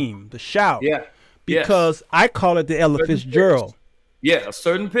scream, to shout. Yeah. Because I call it the Ella Fitzgerald. Yeah, a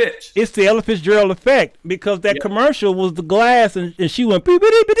certain pitch. It's the Ella Fitzgerald effect, because that commercial was the glass, and she went beep,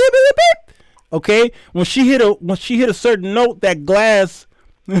 beep, beep, beep, beep, beep. Okay, when she hit a certain note, that glass.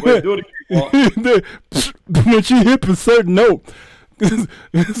 Wait, do it When she hit a certain note,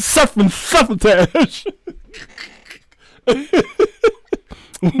 Sirwalterj.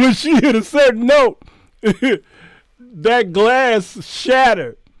 When she hit a certain note, that glass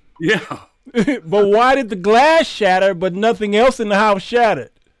shattered. Yeah. But why did the glass shatter, but nothing else in the house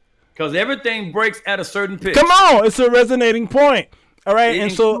shattered? Because everything breaks at a certain pitch. Come on, it's a resonating point. All right,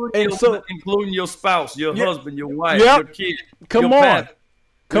 including your spouse, your husband, your wife, your kid. Come your on. parent.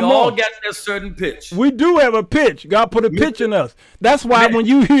 Come we all on. got that certain pitch. We do have a pitch. God put a pitch in us. That's why when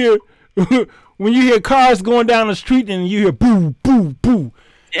you hear cars going down the street and you hear boo, boo, boo.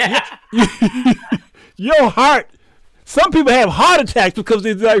 Yeah. Your heart. Some people have heart attacks because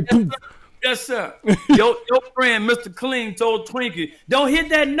it's like boo. Yes, sir. Your friend, Mr. Clean, told Twinkie, "Don't hit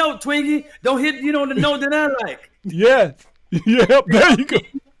that note, Twinkie. Don't hit, the note that I like." Yes. Yep. There you go.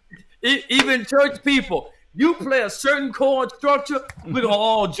 Even church people. You play a certain chord structure, we're gonna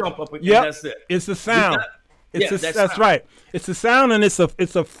all jump up and that's it. It's the sound. That's sound. right. It's the sound, and it's a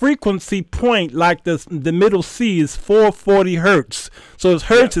frequency point. Like the middle C is 440 hertz. So it's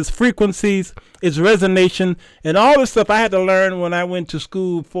hertz, it's frequencies, it's resonation, and all this stuff I had to learn when I went to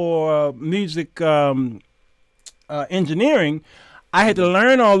school for music engineering. I had to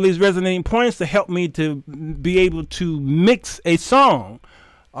learn all these resonating points to help me to be able to mix a song.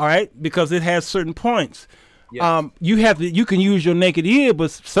 All right, because it has certain points. Yes. You can use your naked ear,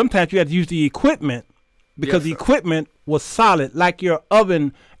 but sometimes you have to use the equipment, because the equipment was solid. Like your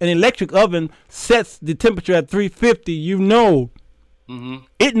oven, an electric oven sets the temperature at 350.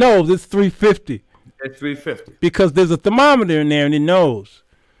 It knows it's 350. It's 350 because there's a thermometer in there, and it knows.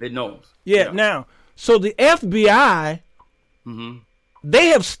 It knows. Yeah. Now, so the FBI, they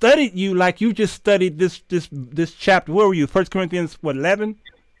have studied you like you just studied this chapter. Where were you? 1 Corinthians 11?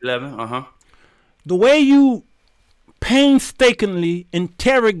 11, The way you painstakingly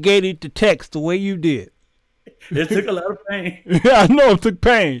interrogated the text, the way you did. It took a lot of pain. I know it took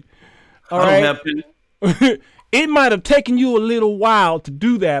pain. All right. Don't have pain. It might have taken you a little while to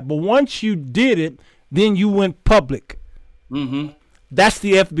do that, but once you did it, then you went public. That's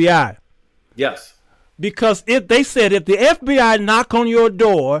the FBI. Yes. Because if the FBI knock on your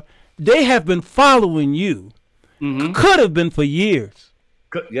door, they have been following you. Could have been for years.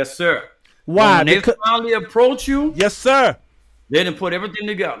 Yes, sir. Why? When they finally approach you, yes, sir. They didn't put everything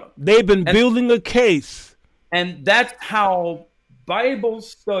together. They've been building a case. And that's how Bible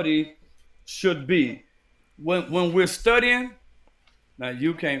study should be. When we're studying, now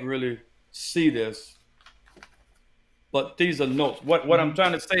you can't really see this, but these are notes. What I'm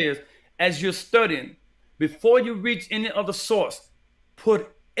trying to say is, as you're studying, before you reach any other source, put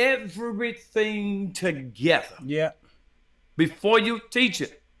everything together. Yeah. Before you teach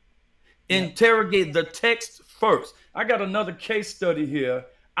it, interrogate the text first. I got another case study here.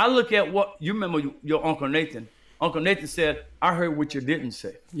 I look at what you remember your Uncle Nathan. Uncle Nathan said, "I heard what you didn't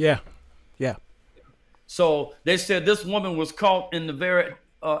say." Yeah. Yeah. So they said this woman was caught in the very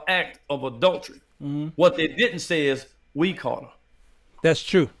act of adultery. What they didn't say is, we caught her. That's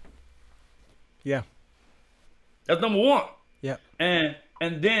true. Yeah. That's number one. Yeah. And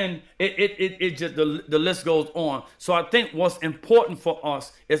then it just the list goes on. So I think what's important for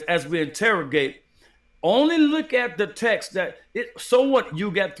us is, as we interrogate, only look at the text so what, you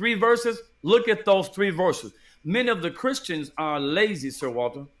got 3 verses, look at those 3 verses. Many of the Christians are lazy, Sir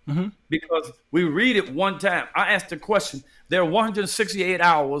Walter, because we read it one time. I asked the question, there are 168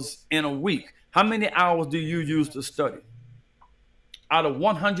 hours in a week. How many hours do you use to study? Out of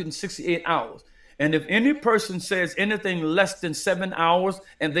 168 hours. And if any person says anything less than 7 hours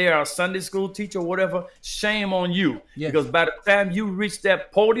and they are a Sunday school teacher or whatever, shame on you. Yes. Because by the time you reach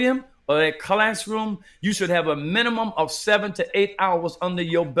that podium or that classroom, you should have a minimum of 7 to 8 hours under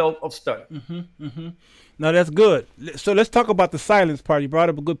your belt of study. Now, that's good. So let's talk about the silence part. You brought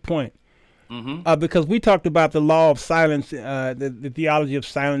up a good point. Because we talked about the law of silence, the theology of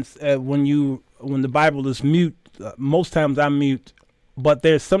silence. When the Bible is mute, most times I'm mute. But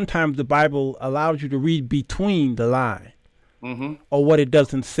there's sometimes the Bible allows you to read between the line or what it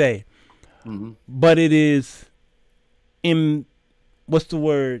doesn't say. But it is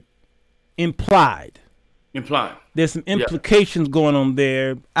implied. Implied. There's some implications going on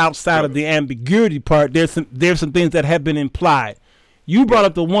there outside of the ambiguity part. There's some things that have been implied. You brought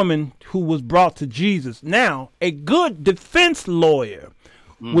up the woman who was brought to Jesus. Now, a good defense lawyer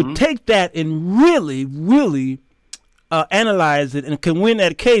would take that and really, really analyze it and can win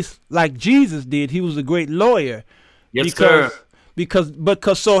that case like Jesus did. He was a great lawyer. Yes, sir.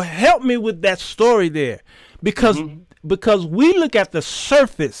 because so help me with that story there, because we look at the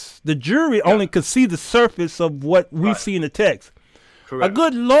surface. The jury only could see the surface of what we see in the text. Correct. A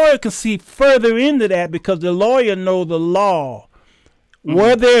good lawyer can see further into that because the lawyer knows the law.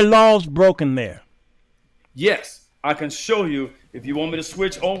 Were there laws broken there? Yes, I can show you. If you want me to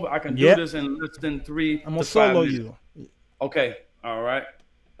switch over, I can do this in less than 3 I'm gonna solo you. Okay, all right,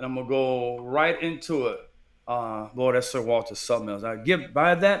 and I'm gonna go right into it. Boy, that's Sirwalterj something else. I give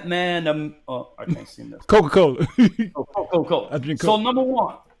by that man. I can't see this. Coca-Cola. Coca-Cola. So number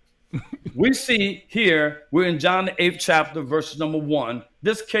 1, we see here we're in John the 8th chapter, verse number 1.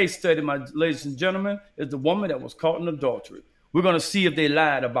 This case study, my ladies and gentlemen, is the woman that was caught in adultery. We're going to see if they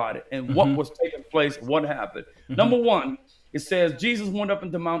lied about it and what was taking place, what happened. Number 1, it says Jesus went up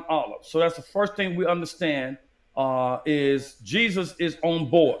into Mount Olive. So that's the first thing we understand is Jesus is on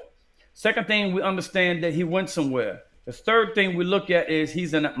board. Second thing, we understand that he went somewhere. The third thing we look at is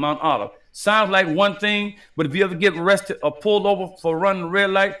he's in Mount Olive. Sounds like one thing, but if you ever get arrested or pulled over for running a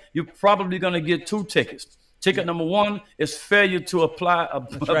red light, you're probably going to get 2 tickets. Ticket number 1 is failure to abide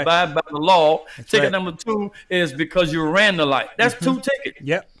by the law. Ticket number 2 is because you ran the light. That's 2 tickets.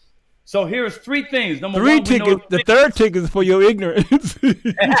 Yep. So here's 3 things. Number 3 1, tickets. The third ticket is for your ignorance,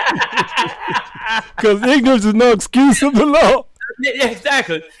 because ignorance is no excuse of the law. Yeah,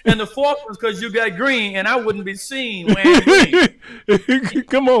 exactly. And the 4th was because you got green, and I wouldn't be seen wearing green.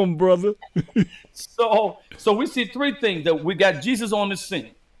 Come on, brother. So we see 3 things. That we got Jesus on the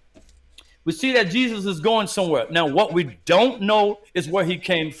scene. We see that Jesus is going somewhere. Now, what we don't know is where he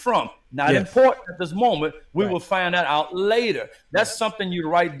came from. Not important at this moment. We will find that out later. That's something you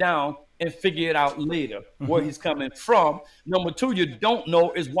write down and figure it out later, where he's coming from. Number 2, you don't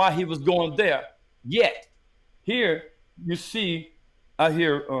know is why he was going there yet. Here, you see, I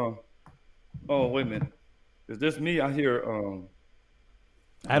hear, oh, wait a minute. Is this me? I hear,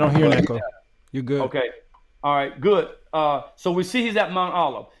 I don't hear an echo. You're good. Okay. All right, good. So we see he's at Mount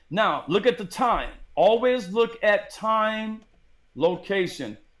Olive. Now, look at the time. Always look at time,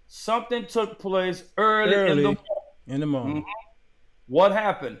 location. Something took place early in the morning. What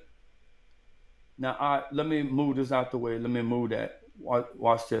happened? Now, let me move this out the way. Let me move that.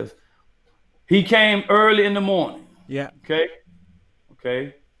 Watch this. He came early in the morning. Yeah. Okay.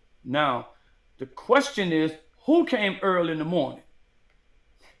 Okay. Now, the question is, who came early in the morning?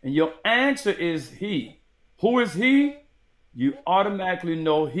 And your answer is he. Who is he? You automatically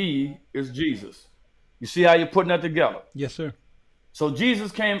know he is Jesus. You see how you're putting that together? Yes, sir. So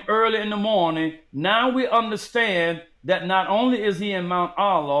Jesus came early in the morning. Now we understand that not only is he in Mount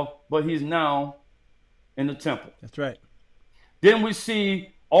Olive, but he's now in the temple. That's right. Then we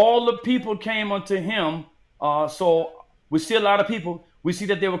see all the people came unto him. So we see a lot of people. We see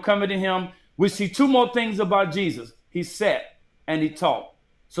that they were coming to him. We see 2 more things about Jesus. He sat and he taught.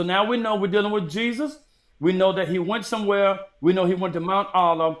 So now we know we're dealing with Jesus. We know that he went somewhere. We know he went to Mount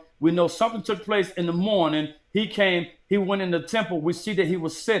Olive. We know something took place in the morning. He came, he went in the temple. We see that he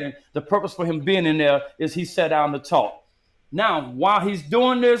was sitting. The purpose for him being in there is he sat down to talk. Now, while he's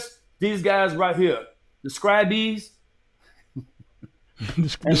doing this, these guys right here, the scribes, the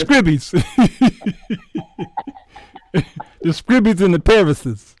scribbies, the scribbies and the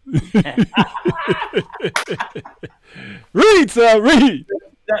Pharisees. Read, sir, read.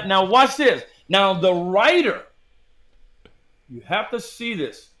 Now, watch this. Now, the writer, you have to see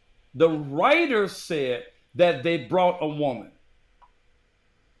this. The writer said that they brought a woman.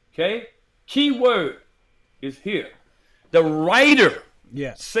 Okay? Key word is here. The writer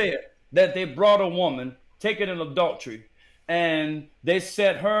said that they brought a woman taken in adultery, and they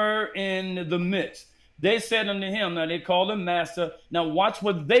set her in the midst. They said unto him, now they called him master. Now watch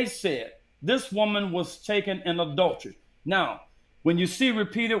what they said. This woman was taken in adultery. Now, when you see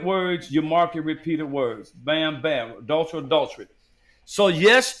repeated words, you mark your repeated words. Bam, bam, adultery, adultery. So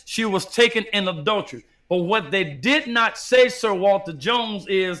yes, she was taken in adultery. But what they did not say, Sirwalterj Jones,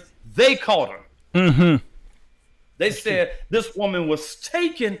 is they caught her. They said this woman was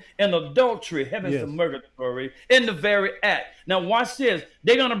taken in adultery, heavens to purgatory, in the very act. Now watch this.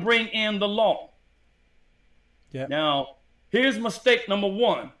 They're going to bring in the law. Now, here's mistake number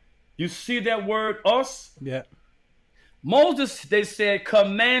 1. You see that word us? Moses, they said,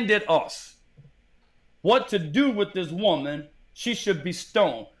 commanded us what to do with this woman. She should be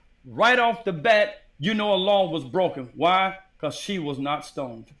stoned. Right off the bat, you know a law was broken. Why? Because she was not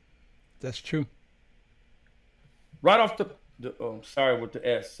stoned. That's true. Right off sorry with the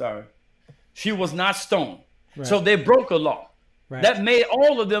S, sorry. She was not stoned. So they broke a law. That made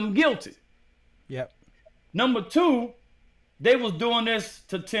all of them guilty. Number 2, they was doing this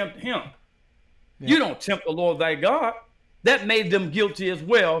to tempt him. You don't tempt the Lord thy God. that made them guilty as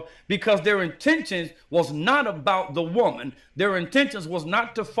well, because their intentions was not about the woman. Their intentions was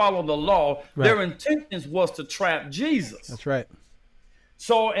not to follow the law. Right. Their intentions was to trap Jesus. That's right.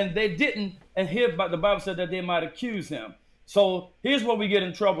 So, and they didn't, and here the Bible said that they might accuse him. So here's where we get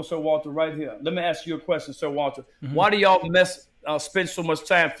in trouble, Sir Walter, right here. Let me ask you a question, Sir Walter. Why do y'all spend so much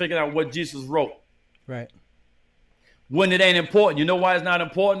time figuring out what Jesus wrote? Right. When it ain't important. You know why it's not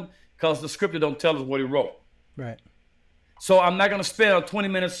important? Because the scripture don't tell us what he wrote. Right. So I'm not going to spend a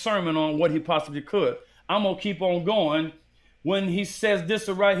 20-minute sermon on what he possibly could. I'm going to keep on going. When he says this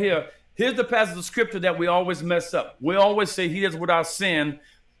right here, here's the passage of scripture that we always mess up. We always say, he is without sin,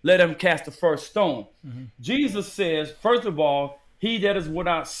 let him cast the first stone. Jesus says, first of all, he that is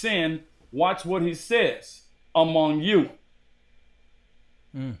without sin, watch what he says, among you.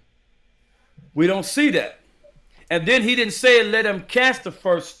 We don't see that. And then he didn't say, let him cast the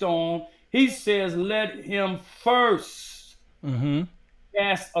first stone. He says, let him first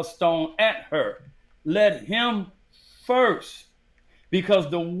cast a stone at her. Let him first. Because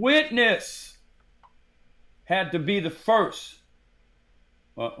the witness had to be the first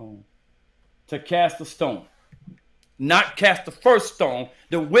to cast the stone. Not cast the first stone.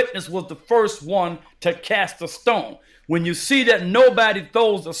 The witness was the first one to cast a stone. When you see that nobody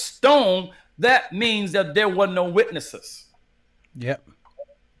throws a stone, that means that there were no witnesses. Yep.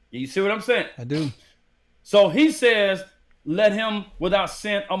 You see what I'm saying? I do. So he says, let him without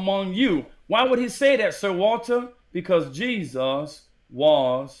sin among you. Why would he say that, Sir Walter? Because Jesus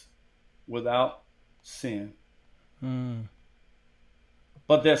was without sin.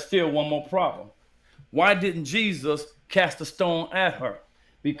 But there's still one more problem. Why didn't Jesus cast a stone at her?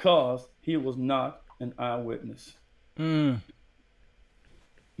 Because he was not an eyewitness. He's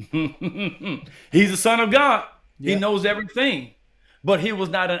the Son of God. He knows everything. But he was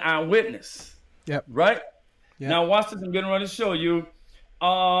not an eyewitness. Yep. Right? Yep. Now watch this. I'm getting ready to show you.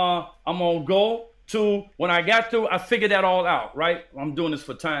 I'm going to go to, when I got through, I figured that all out, right? I'm doing this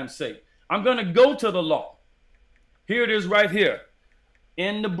for time's sake. I'm going to go to the law. Here it is right here.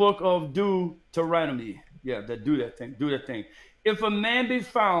 In the book of Deuteronomy. Yeah, do that thing. If a man be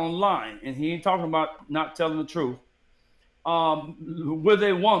found lying, and he ain't talking about not telling the truth, with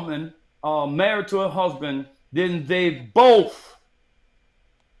a woman married to a husband, then they both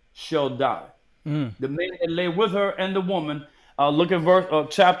shall die. The man that lay with her and the woman. Look at verse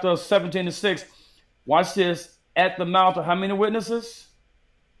chapter 17:6. Watch this. At the mouth of how many witnesses?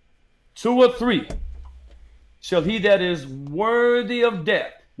 2 or 3. Shall he that is worthy of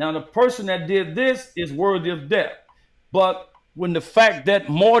death. Now the person that did this is worthy of death. But when the fact that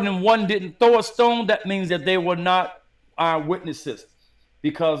more than one didn't throw a stone, that means that they were not eyewitnesses.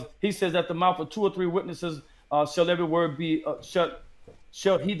 Because he says at the mouth of 2 or 3 witnesses shall every word be,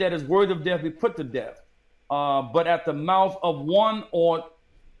 shall he that is worthy of death be put to death. But at the mouth of one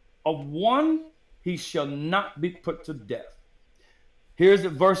he shall not be put to death. Here's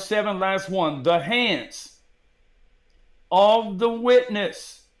it, verse 7, last one. The hands of the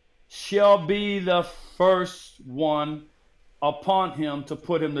witness shall be the first one upon him to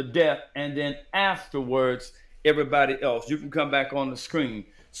put him to death, and then afterwards everybody else. You can come back on the screen.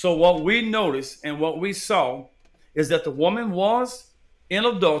 So what we noticed and what we saw is that the woman was in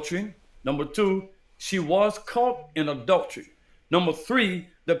adultery. Number 2, she was caught in adultery. Number 3,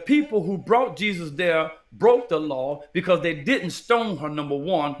 the people who brought Jesus there broke the law because they didn't stone her, number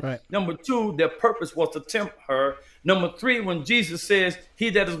 1. Right. Number 2, their purpose was to tempt her. Number 3, when Jesus says, he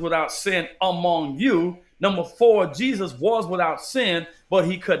that is without sin among you. Number 4, Jesus was without sin, but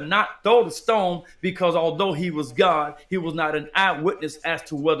he could not throw the stone because although he was God, he was not an eyewitness as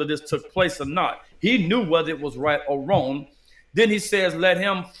to whether this took place or not. He knew whether it was right or wrong. Then he says, let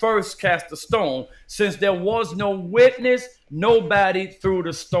him first cast the stone. Since there was no witness, nobody threw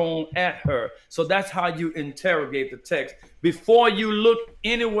the stone at her. So that's how you interrogate the text. Before you look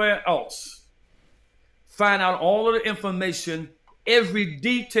anywhere else, find out all of the information, every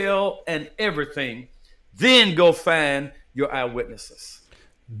detail and everything. Then go find your eyewitnesses.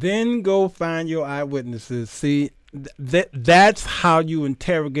 Then go find your eyewitnesses. See, that's how you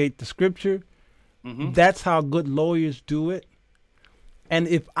interrogate the scripture. That's how good lawyers do it. And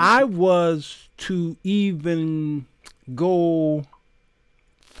if I was to even go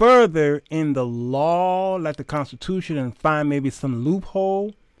further in the law, like the Constitution, and find maybe some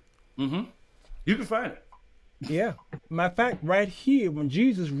loophole, you can find it. Yeah. Matter of fact, right here, when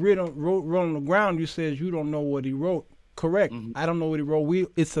Jesus wrote on the ground, you says you don't know what he wrote. Correct. I don't know what he wrote.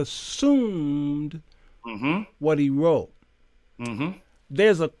 It's assumed what he wrote.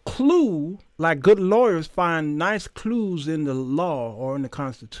 There's a clue, like good lawyers find nice clues in the law or in the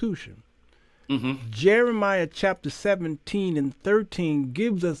Constitution. Jeremiah chapter 17 and 13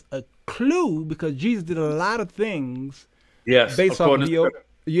 gives us a clue, because Jesus did a lot of things Yes. based off of the old.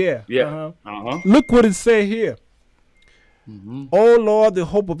 Yeah. Yeah. Look what it say here. O Lord, the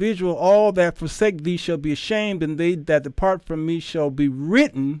hope of Israel, all that forsake thee shall be ashamed, and they that depart from me shall be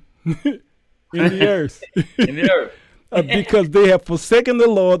written in the earth. In the earth. Because they have forsaken the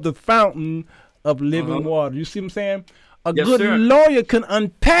Lord, the fountain of living water. You see what I'm saying? A Yes, good sir. lawyer can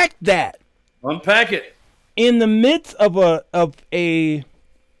unpack that Unpack it. in the midst of a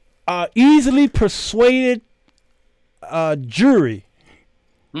easily persuaded jury.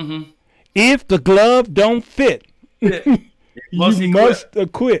 If the glove don't fit, you must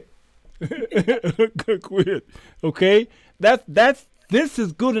acquit. Quit. Okay, this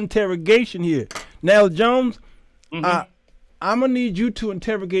is good interrogation here. Now, Jones, I'm gonna need you to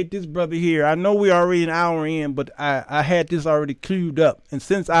interrogate this brother here. I know we're already an hour in, but I had this already clued up, and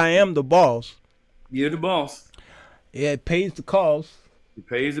since I am the boss, you're the boss. Yeah, it pays the cost. It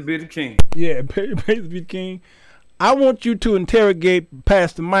pays to be the king. Yeah, it pays to be the king. I want you to interrogate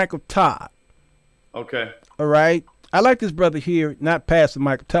Pastor Michael Todd. Okay. All right. I like this brother here, not Pastor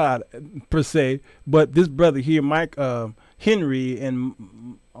Michael Todd per se, but this brother here, Mike Henry and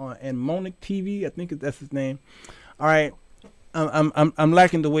Monic TV. I think that's his name. All right. I'm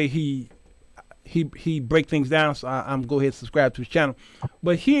liking the way he break things down, so I'm go ahead and subscribe to his channel.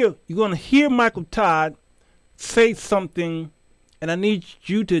 But here you're gonna hear Michael Todd say something, and I need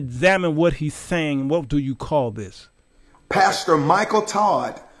you to examine what he's saying. What do you call this? Pastor Michael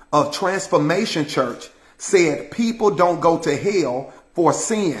Todd of Transformation Church said people don't go to hell for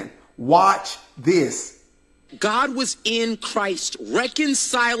sin. Watch this. God was in Christ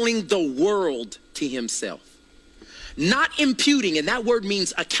reconciling the world to himself. Not imputing, and that word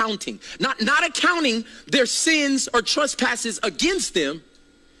means accounting. Not accounting their sins or trespasses against them,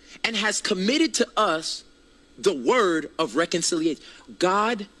 and has committed to us the word of reconciliation.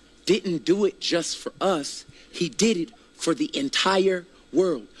 God didn't do it just for us. He did it for the entire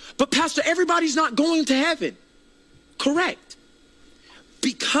world. But Pastor, everybody's not going to heaven. Correct.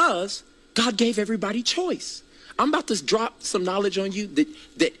 Because God gave everybody choice. I'm about to drop some knowledge on you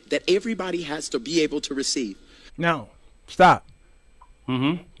that everybody has to be able to receive. Now, stop.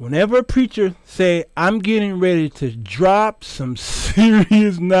 Whenever a preacher say, I'm getting ready to drop some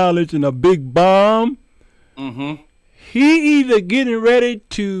serious knowledge in a big bomb, he either getting ready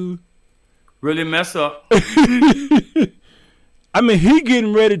to really mess up. I mean, he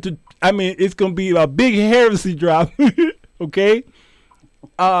getting ready to, I mean, it's going to be a big heresy drop, okay?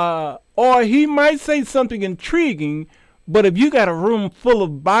 Or he might say something intriguing, but if you got a room full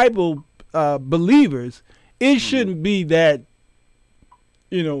of Bible believers, it shouldn't be that,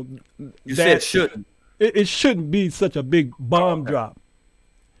 you know. You said shouldn't. It shouldn't be such a big bomb drop.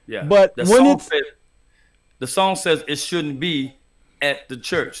 Yeah. But when the song says it shouldn't be at the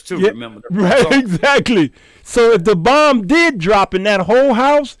church too. Yeah, remember that right? song. Exactly. So if the bomb did drop in that whole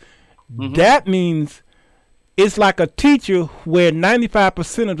house, that means it's like a teacher where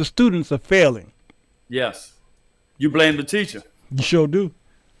 95% of the students are failing. Yes. You blame the teacher. You sure do.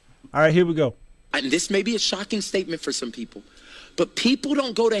 All right, here we go. And this may be a shocking statement for some people, but people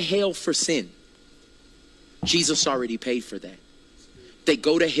don't go to hell for sin. Jesus already paid for that. They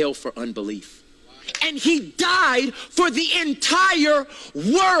go to hell for unbelief. And he died for the entire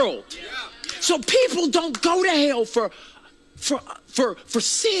world. So people don't go to hell for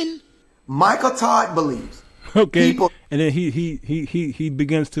sin. Michael Todd believes. Okay. And then he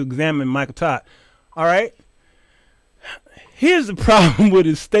begins to examine Michael Todd. All right. Here's the problem with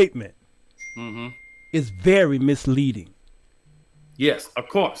his statement. It's very misleading. Yes, of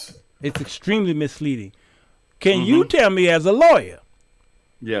course. It's extremely misleading. Can you tell me as a lawyer?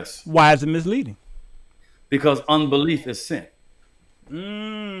 Yes. Why is it misleading? Because unbelief is sin.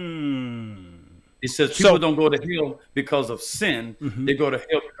 It says people don't go to hell because of sin. They go to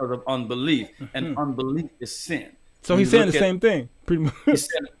hell because of unbelief. And unbelief is sin. So he's saying the same thing, pretty much. He's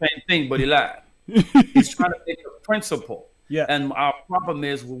saying the same thing, but he lied. He's trying to make a principle. Yeah. And our problem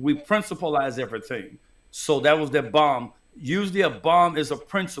is we principalize everything. So that was their bomb. Usually a bomb is a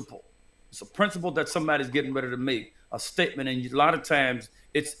principle. It's a principle that somebody's getting ready to make, a statement. And a lot of times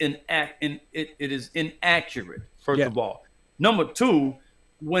it's it is inaccurate, first of all. Number two,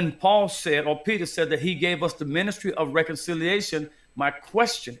 when Paul said, or Peter said that he gave us the ministry of reconciliation, my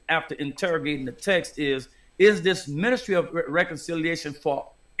question after interrogating the text is this ministry of reconciliation for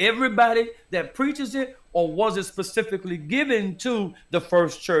everybody that preaches it, or was it specifically given to the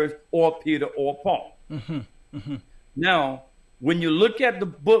first church or Peter or Paul? Now, when you look at the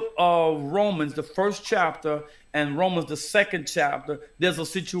book of Romans, the first chapter, and Romans, the second chapter, there's a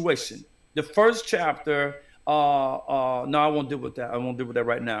situation. The first chapter. No, I won't deal with that. I won't deal with that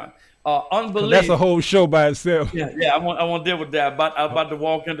right now. Unbelief. That's a whole show by itself. Yeah. I won't deal with that. About to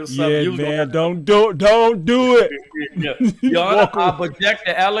walk into something. Yeah, man. Don't do it. Yeah. Your Honor, I project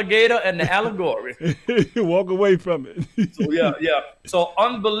the alligator and the allegory. Walk away from it. So yeah. So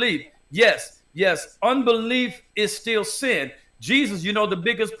unbelief. Yes. Unbelief is still sin. Jesus, you know, the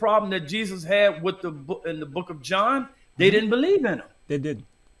biggest problem that Jesus had with in the book of John, they didn't believe in him. They didn't.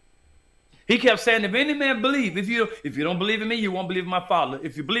 He kept saying, if any man believe, if you don't believe in me, you won't believe in my Father.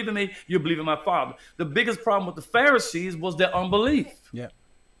 If you believe in me, you believe in my Father. The biggest problem with the Pharisees was their unbelief. Yeah.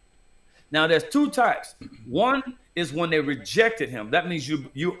 Now there's two types. One is when they rejected him. That means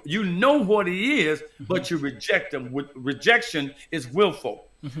you know what he is, but you reject him. Rejection is willful.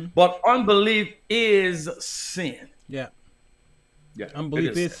 But unbelief is sin. Yeah. Yeah.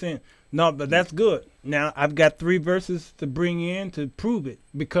 Unbelief is sin. No, but that's good. Now I've got 3 verses to bring in to prove it,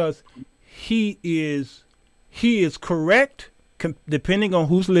 because he is correct depending on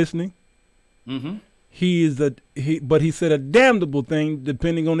who's listening. But he said a damnable thing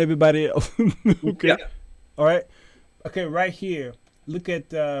depending on everybody else. Okay. Yeah. All right. Okay. Right here. Look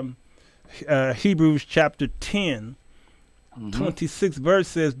at Hebrews chapter 10, 26 verse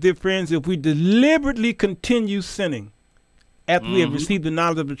says, "Dear friends, if we deliberately continue sinning after we have received the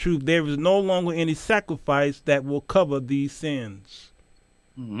knowledge of the truth, there is no longer any sacrifice that will cover these sins."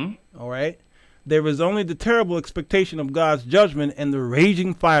 All right. There is only the terrible expectation of God's judgment and the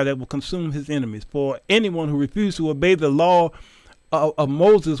raging fire that will consume his enemies. For anyone who refused to obey the law of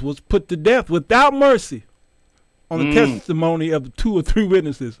Moses was put to death without mercy on the testimony of 2 or 3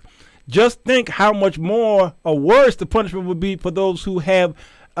 witnesses. Just think how much more or worse the punishment would be for those who have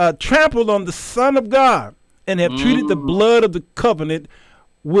trampled on the Son of God and have treated the blood of the covenant,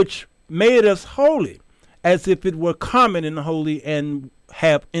 which made us holy, as if it were common and holy, and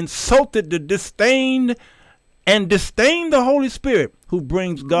have insulted the disdain the Holy Spirit, who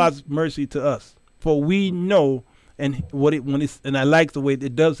brings God's mercy to us. For we know, and I like the way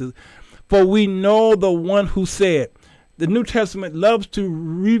it does it, for we know the one who said. The New Testament loves to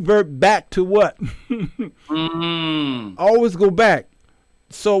revert back to what? Always go back.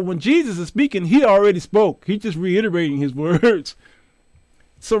 So when Jesus is speaking, he already spoke. He's just reiterating his words.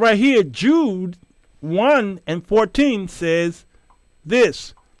 So right here, Jude 1:14 says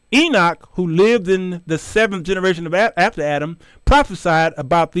this: Enoch, who lived in the 7th generation of after Adam, prophesied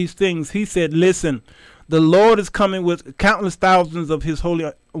about these things. He said, listen, the Lord is coming with countless thousands of his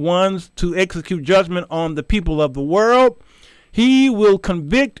holy ones to execute judgment on the people of the world. He will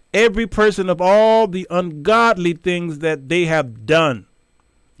convict every person of all the ungodly things that they have done,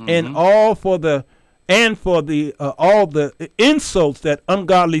 and all the insults that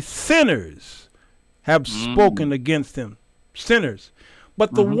ungodly sinners have spoken against him. Sinners.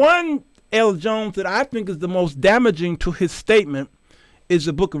 But the one, L. Jones, that I think is the most damaging to his statement is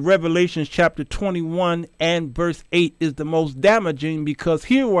the book of Revelation chapter 21 and verse 8 is the most damaging, because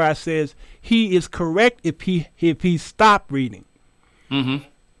here where I says he is correct if he stopped reading.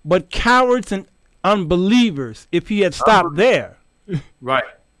 But cowards and unbelievers, if he had stopped there, right,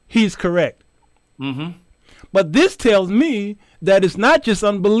 he's correct. But this tells me that it's not just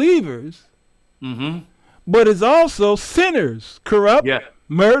unbelievers, but it's also sinners, corrupt,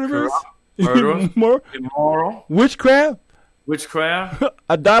 murderers, immoral, witchcraft,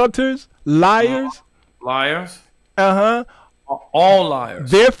 idolaters, liars, all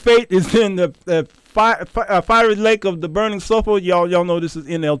liars. Their fate is in the fiery lake of the burning sulfur. Y'all know this is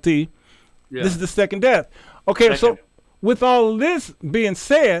NLT. This is the second death. Okay, so with all this being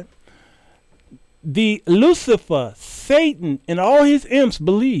said, the Lucifer, Satan, and all his imps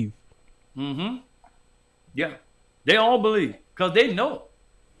believe. Yeah, they all believe because they know.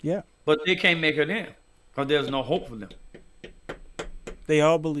 Yeah, but they can't make it in because there's no hope for them. They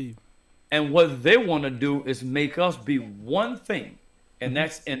all believe. And what they want to do is make us be one thing, and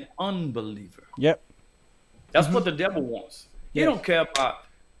that's an unbeliever. Yep. That's what the devil wants. He don't care about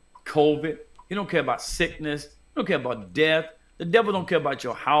COVID. He don't care about sickness. He don't care about death. The devil don't care about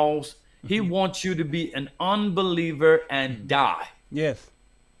your house. He wants you to be an unbeliever and die. Yes.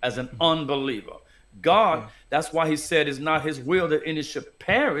 As an unbeliever. God, that's why he said it's not his will that any should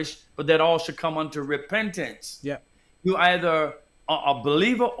perish, but that all should come unto repentance. Yeah. You either are a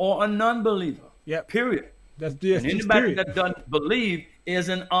believer or a non-believer. Yeah. Period. And anybody that doesn't believe is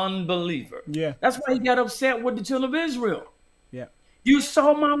an unbeliever. Yeah. That's why he got upset with the children of Israel. Yeah. You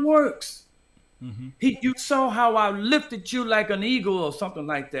saw my works. You saw how I lifted you like an eagle or something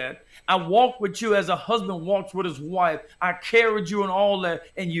like that. I walked with you as a husband walks with his wife. I carried you and all that,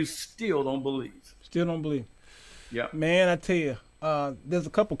 and you still don't believe. Still don't believe. Yeah. Man, I tell you, There's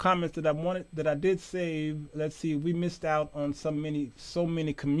a couple comments that I did save. Let's see. We missed out on so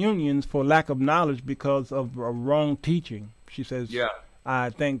many communions for lack of knowledge because of a wrong teaching. She says, Yeah.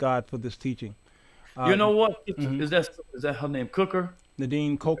 I thank God for this teaching. You know what? Is that her name?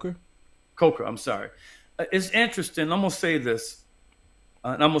 Nadine Coker? Coker, I'm sorry. It's interesting. I'm going to say this,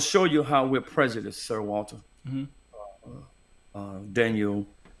 and I'm going to show you how we're prejudiced, Sir Walter. Daniel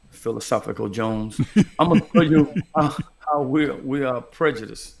Philosophical Jones. I'm going to show you how we are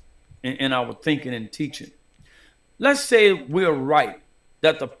prejudiced in our thinking and teaching. Let's say we're right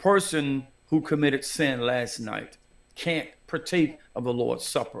that the person who committed sin last night can't partake of the Lord's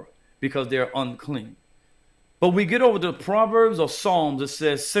Supper because they're unclean. But we get over to Proverbs or Psalms that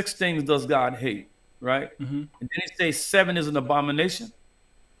says 6 things does God hate, right? And then it says 7 is an abomination.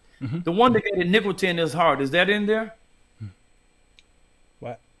 The one that got iniquity in his heart, is that in there?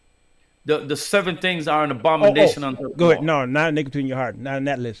 What? The 7 things are an abomination unto the Go Lord. ahead. No, not iniquity in your heart. Not in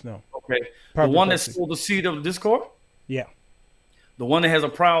that list, no. Okay. Proper The one that practice. sowed the seed of discord? Yeah. The one that has a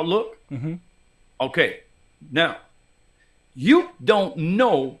proud look? Okay. Now, you don't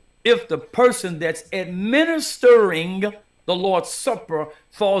know if the person that's administering the Lord's Supper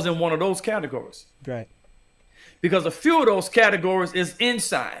falls in one of those categories. Right. Because a few of those categories is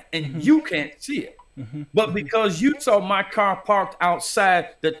inside and you can't see it. But because you saw my car parked outside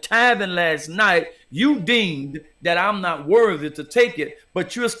the tavern last night, you deemed that I'm not worthy to take it,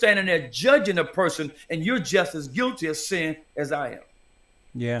 but you're standing there judging a person and you're just as guilty of sin as I am.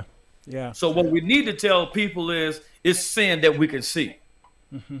 Yeah. Yeah. So what we need to tell people is it's sin that we can see.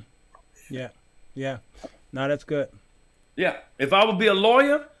 Yeah. Yeah. No, that's good. Yeah. If I would be a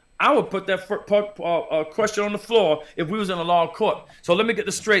lawyer, I would put that question on the floor if we was in a law court. So let me get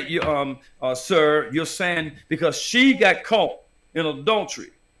this straight, sir. You're saying because she got caught in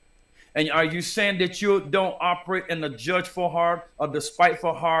adultery, and are you saying that you don't operate in a judgeful heart, a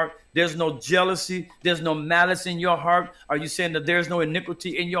despiteful heart? There's no jealousy. There's no malice in your heart. Are you saying that there's no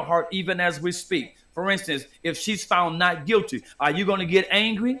iniquity in your heart even as we speak? For instance, if she's found not guilty, are you going to get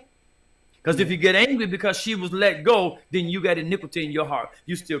angry? Because if you get angry because she was let go, then you got iniquity in your heart.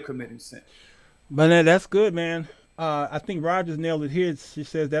 You're still committing sin. But that's good, man. I think Rogers nailed it here. She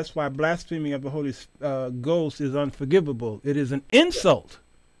says that's why blasphemy of the Holy Ghost is unforgivable. It is an insult.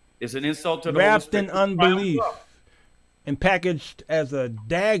 It's an insult to the wrapped Holy in Spirit. unbelief and packaged as a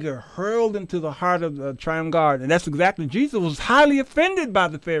dagger hurled into the heart of the triune God. And that's exactly, Jesus was highly offended by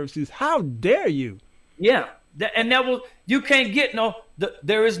the Pharisees. How dare you? Yeah. And that was, you can't get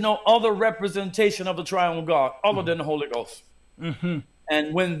there is no other representation of the triune God other than the Holy Ghost.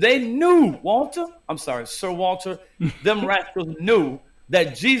 And when they knew, Sir Walter, them rascals knew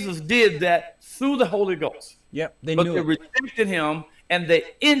that Jesus did that through the Holy Ghost. Yep, they but knew they it. rejected him and they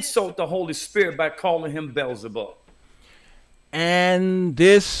insult the Holy Spirit by calling him Beelzebub. And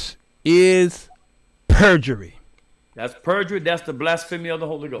this is perjury. That's perjury. That's the blasphemy of the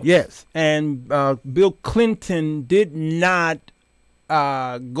Holy Ghost. Yes, and Bill Clinton did not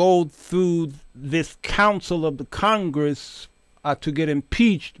go through this council of the Congress to get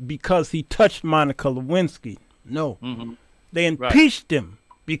impeached because he touched Monica Lewinsky. No, they impeached him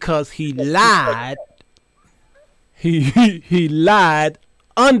because he lied. He lied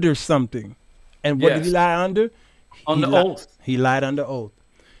under something, and what did he lie under? Under oath. He lied under oath.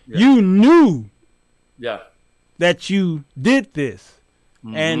 Yeah. You knew. Yeah. That you did this,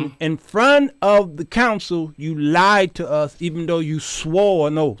 and in front of the council you lied to us even though you swore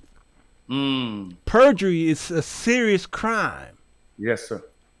an oath. Perjury is a serious crime. Yes, sir.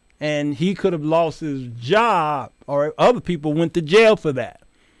 And he could have lost his job, or other people went to jail for that.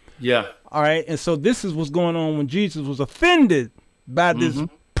 Yeah. All right, and so this is what's going on when Jesus was offended by this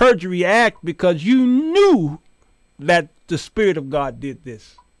perjury act, because you knew that the Spirit of God did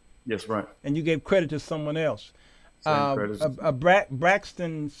this. Yes, right. And you gave credit to someone else.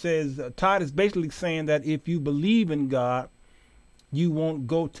 Braxton says Todd is basically saying that if you believe in God, you won't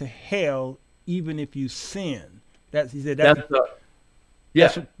go to hell even if you sin. That's what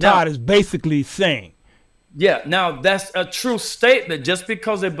Todd is basically saying. Yeah. Now that's a true statement. Just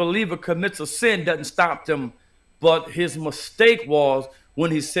because a believer commits a sin doesn't stop them. But his mistake was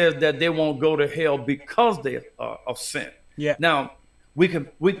when he says that they won't go to hell because they are of sin. Yeah. Now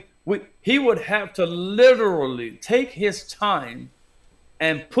he would have to literally take his time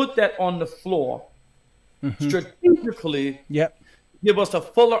and put that on the floor strategically. Yep. Give us a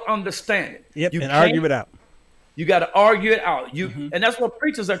fuller understanding. Yep. And argue it out. You got to argue it out. And that's what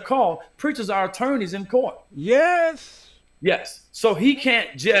preachers are called. Preachers are attorneys in court. Yes. Yes. So he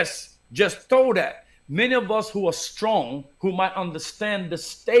can't just throw that. Many of us who are strong, who might understand the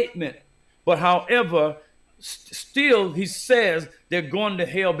statement, but however, still he says they're going to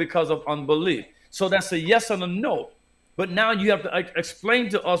hell because of unbelief. So that's a yes and a no. But now you have to explain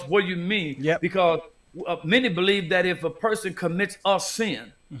to us what you mean. Yep. Because many believe that if a person commits a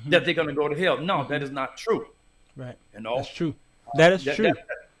sin, that they're going to go to hell. No, that is not true. Right. You know? That's true. That is true.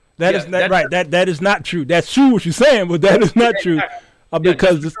 That is not right. That is not true. That's true what you're saying, but that is not true.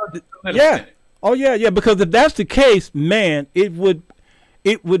 Because oh yeah. Because if that's the case, man, it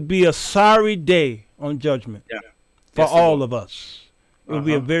would be a sorry day on judgment for all of us. It would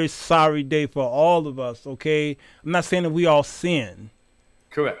be a very sorry day for all of us. Okay, I'm not saying that we all sin.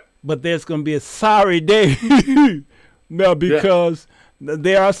 Correct. But there's going to be a sorry day now because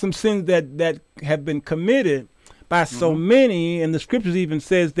there are some sins that have been committed by so many, and the scriptures even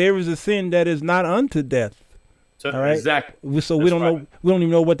says there is a sin that is not unto death. All right. Exactly. So we don't know. We don't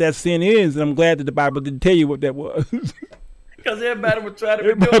even know what that sin is, and I'm glad that the Bible didn't tell you what that was. Because everybody would try to.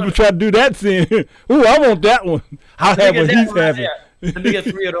 Everybody would try to do that sin. Ooh, I want that one. I'll have what he's having. Let me get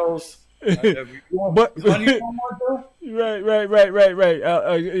 3 of those. But right.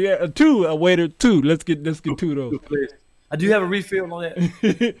 Yeah, 2. A waiter 2. Let's get 2 of those. I do have a refill on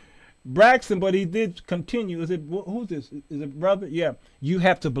that. Braxton, but he did continue. Is it who's this? Is it brother? Yeah. You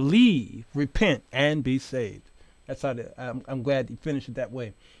have to believe, repent, and be saved. That's how. I'm glad he finished it that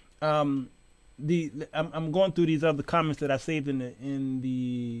way. I'm going through these other comments that I saved in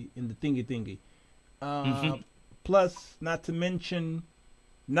the thingy. Plus, not to mention,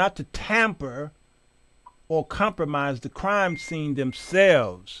 not to tamper or compromise the crime scene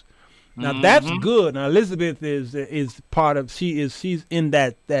themselves. Now that's good. Now Elizabeth is part of. She's in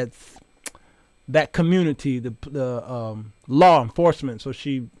that community, the law enforcement. So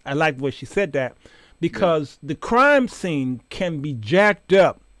I like the way she said that, because the crime scene can be jacked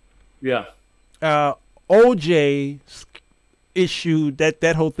up. Yeah. OJ issue,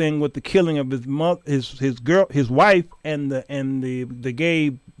 that whole thing with the killing of his mother, his wife, and the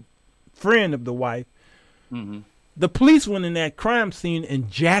gay friend of the wife. The police went in that crime scene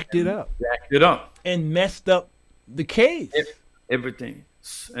and jacked it up. And messed up the case. Everything.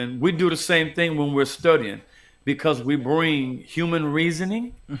 And we do the same thing when we're studying, because we bring human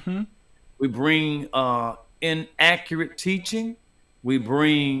reasoning. We bring inaccurate teaching. We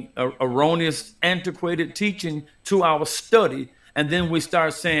bring erroneous, antiquated teaching to our study. And then we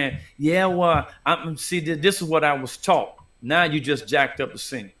start saying, yeah, well, see, this is what I was taught. Now you just jacked up the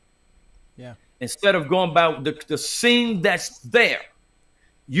scene. Yeah. Instead of going by the scene that's there,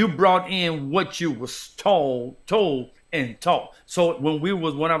 you brought in what you was told and taught. So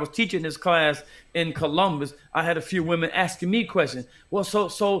when I was teaching this class in Columbus, I had a few women asking me questions. Well,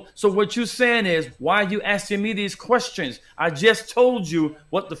 so what you're saying is, why are you asking me these questions? I just told you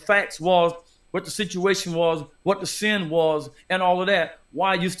what the facts was, what the situation was, what the sin was, and all of that. Why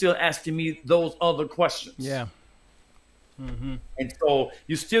are you still asking me those other questions? Yeah. And so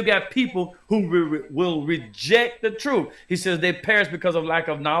you still got people who will reject the truth. He says they perish because of lack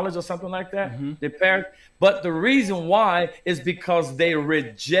of knowledge or something like that. They perish. But the reason why is because they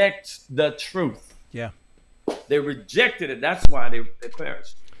reject the truth. Yeah. They rejected it. That's why they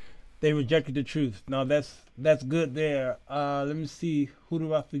perished. They rejected the truth. Now that's good there. Let me see. Who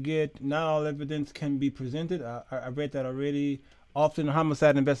do I forget? Not all evidence can be presented. I read that already. Often in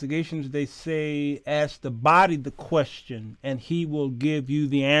homicide investigations, they say, ask the body the question and he will give you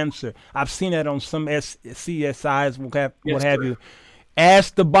the answer. I've seen that on some CSIs, what have you.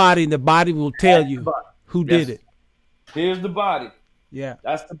 Ask the body will tell you who did it. Here's the body. Yeah.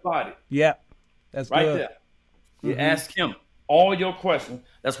 That's the body. Yeah. That's right good. there. You ask him all your questions.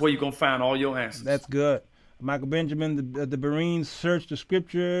 That's where you're going to find all your answers. That's good. Michael Benjamin, the Bereans searched the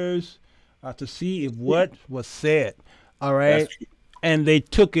scriptures to see if what was said. All right, and they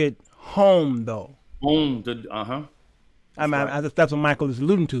took it home though. Home, I mean, that's what Michael is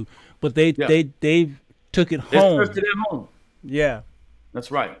alluding to. But they took it home. They searched it at home. Yeah,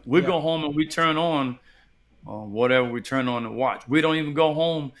 that's right. We go home and we turn on whatever we turn on to watch. We don't even go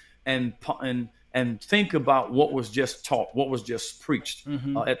home and think about what was just taught, what was just preached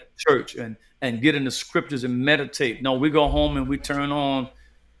at church, and get in the scriptures and meditate. No, we go home and we turn on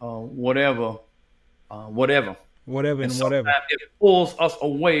whatever. Whatever and whatever. It pulls us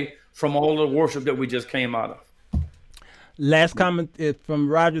away from all the worship that we just came out of. Last comment from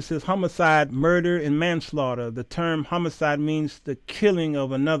Roger says, homicide, murder, and manslaughter. The term homicide means the killing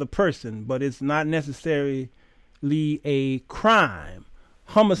of another person, but it's not necessarily a crime.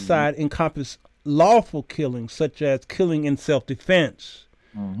 Homicide encompasses lawful killing, such as killing in self-defense,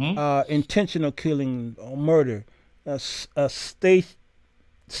 intentional killing or murder, a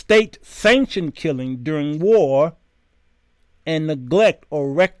state-sanctioned killing during war, and neglect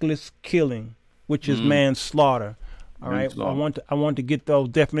or reckless killing which is manslaughter. All right, I want to get those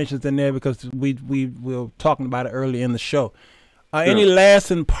definitions in there because we were talking about it earlier in the show. Any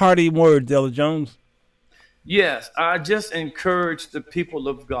last and parting words, Elder Jones? Yes, I just encourage the people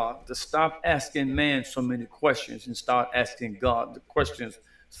of God to stop asking man so many questions and start asking God the questions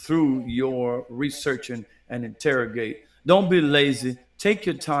through your researching and interrogate. Don't be lazy. Take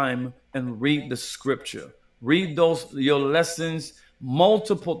your time and read the scripture. Read your lessons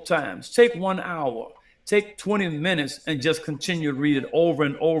multiple times. Take 1 hour. Take 20 minutes and just continue to read it over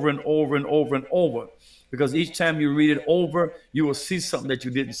and over and over and over and over. Because each time you read it over, you will see something that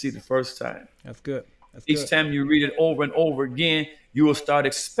you didn't see the first time. That's good. Each time you read it over and over again, you will start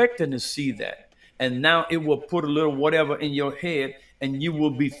expecting to see that. And now it will put a little whatever in your head, and you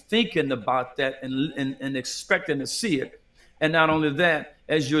will be thinking about that and expecting to see it. And not only that,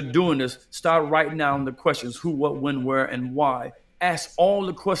 as you're doing this, start writing down the questions: who, what, when, where, and why. Ask all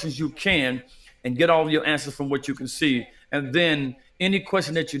the questions you can and get all your answers from what you can see. And then any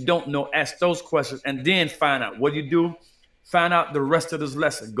question that you don't know, ask those questions and then find out. What do you do? Find out the rest of this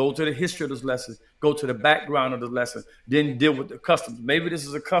lesson. Go to the history of this lesson. Go to the background of the lesson. Then deal with the customs. Maybe this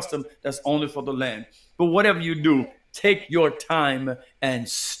is a custom that's only for the land. But whatever you do, take your time and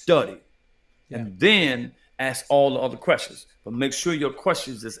study. And then ask all the other questions. But make sure your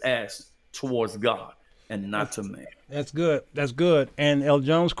questions is asked towards God and not to man. That's good. That's good. And L.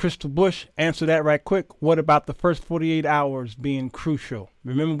 Jones, Crystal Bush, answer that right quick. What about the first 48 hours being crucial?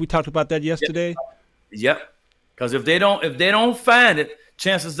 Remember we talked about that yesterday? Yep. Because if they don't find it,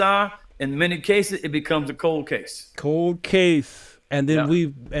 chances are, in many cases, it becomes a cold case. Cold case. And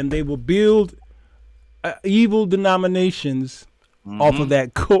then they will build evil denominations off of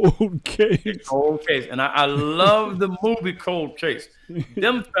that cold case. Cold case. And I love the movie Cold Case.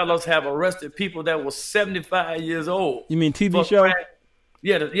 Them fellas have arrested people that were 75 years old. You mean TV show?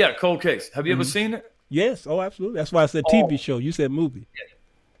 Yeah, Cold Case. Have you ever seen it? Yes. Oh, absolutely. That's why I said TV show. You said movie.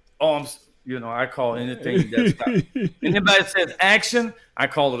 Oh, I call anything that's not. Anybody says action, I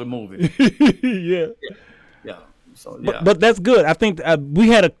call it a movie. Yeah. So yeah. But that's good. I think we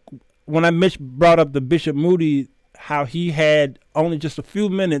had when I brought up the Bishop Moody, how he had only just a few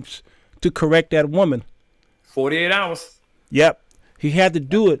minutes to correct that woman. 48 hours. Yep. He had to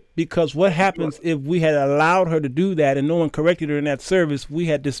do it because what happens if we had allowed her to do that and no one corrected her in that service, we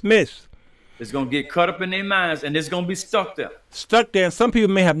had dismissed. It's going to get caught up in their minds and it's going to be stuck there. Stuck there. And some people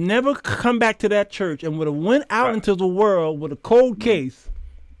may have never come back to that church and would have went out into the world with a cold case.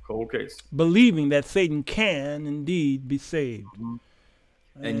 Cold case. Believing that Satan can indeed be saved. And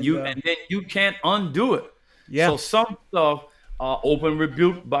then you can't undo it. Yeah. So some stuff, open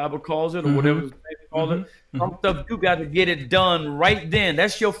rebuke, Bible calls it, or whatever they call it. Some stuff you got to get it done right then.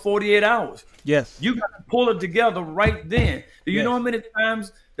 That's your 48 hours. Yes. You got to pull it together right then. Do you know how many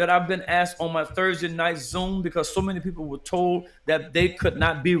times that I've been asked on my Thursday night Zoom because so many people were told that they could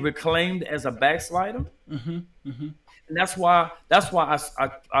not be reclaimed as a backslider? And that's why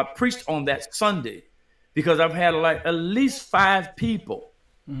I preached on that Sunday, because I've had like at least 5 people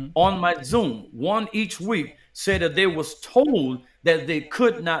on my Zoom, one each week, say that they was told that they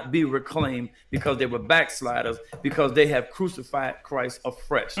could not be reclaimed because they were backsliders, because they have crucified Christ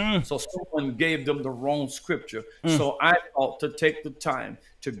afresh. So someone gave them the wrong scripture. So I thought to take the time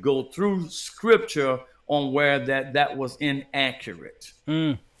to go through scripture on where that was inaccurate.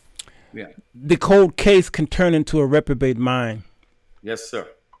 Yeah. The cold case can turn into a reprobate mind. Yes, sir.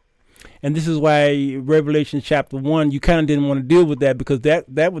 And this is why Revelation chapter 1, you kind of didn't want to deal with that, because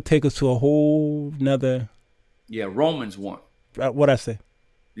that would take us to a whole nother. Yeah, Romans 1. What I say?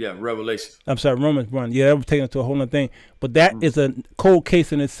 Yeah, Revelation. I'm sorry, Romans 1. Yeah, that would take us to a whole nother thing. But that is a cold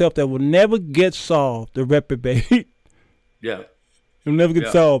case in itself that will never get solved, the reprobate. Yeah. It'll never get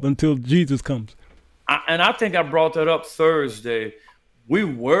solved until Jesus comes. And I think I brought that up Thursday. We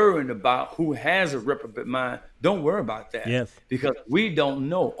worrying about who has a reprobate mind. Don't worry about that. Yes. Because we don't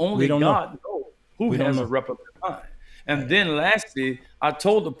know. Only God knows who has a reprobate mind. And then lastly, I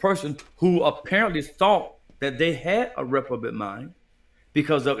told the person who apparently thought that they had a reprobate mind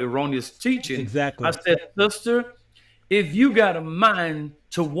because of erroneous teaching. Exactly. I said, sister, if you got a mind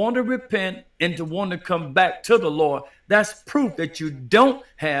to want to repent and to want to come back to the Lord, that's proof that you don't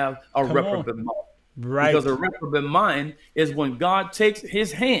have a reprobate mind. Right. Because a reprobate mind is when God takes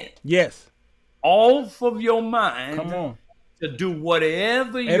his hand off of your mind to do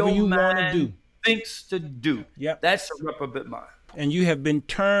whatever your mind thinks to do. Yep. That's a reprobate mind. And you have been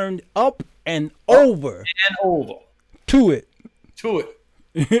turned up and over. To it.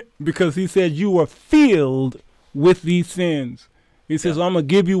 Because he said you were filled with these sins. He says, I'm going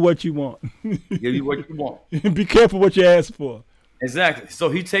to give you what you want. Give you what you want. Be careful what you ask for. Exactly. So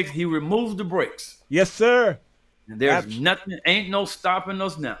he removes the brakes. Yes, sir. And there's nothing, ain't no stopping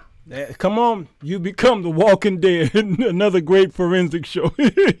us now. Come on, you become the Walking Dead. Another great forensic show.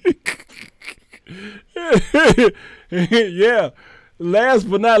 Yeah. Last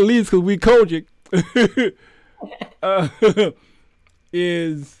but not least, because we coach it,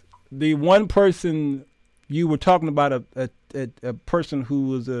 is the one person you were talking about, a person who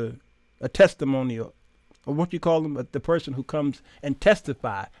was a testimonial, or what you call them, the person who comes and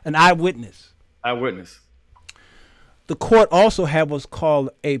testify, an eyewitness. Eyewitness. The court also have what's called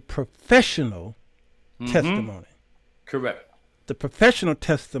a professional testimony. Correct. The professional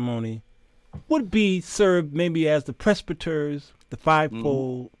testimony would be served maybe as the presbyters, the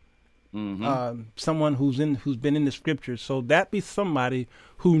fivefold, someone who's been in the scriptures. So that be somebody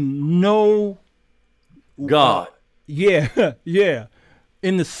who know God. Yeah.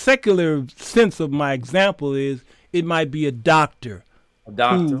 In the secular sense of my example is it might be a doctor.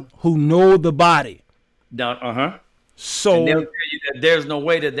 Who know the body. So and they'll tell you that there's no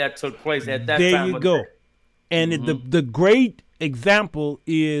way that took place at that time. There you go. And the great example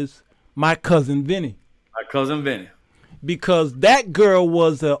is my cousin Vinny. My cousin Vinny. Because that girl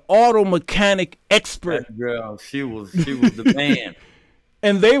was an auto mechanic expert. That girl, she was the man.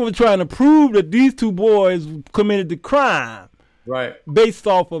 And they were trying to prove that these two boys committed the crime. Right. Based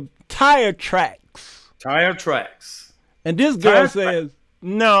off of tire tracks. Tire tracks. And this girl says,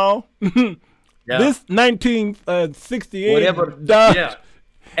 no. This 1968 whatever Dodge. Yeah.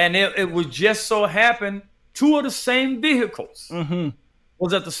 And it was just so happened two of the same vehicles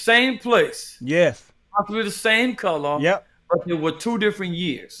was at the same place. Yes. Possibly the same color. Yep. But they were 2 different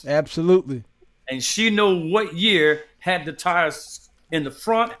years. Absolutely. And she knew what year had the tires in the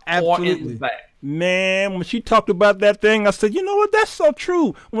front or in the back. Man, when she talked about that thing, I said, you know what? That's so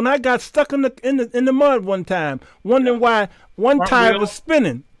true. When I got stuck in the mud one time, wondering why one front tire was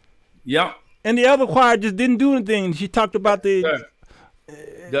spinning. Yep. And the other choir just didn't do anything. She talked about the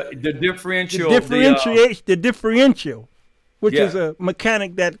differential. The differential, which is a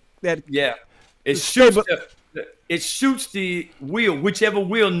mechanic that it shoots the wheel, whichever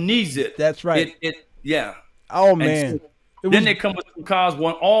wheel needs it. That's right. Oh man. Then they come with some cars,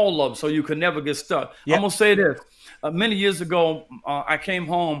 want all of them, so you could never get stuck. Yep. I'm gonna say this: many years ago, I came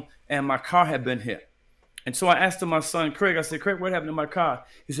home and my car had been hit. And so I asked my son, Craig, I said, Craig, what happened to my car?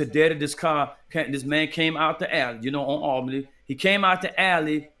 He said, Daddy, this man came out the alley, on Albany. He came out the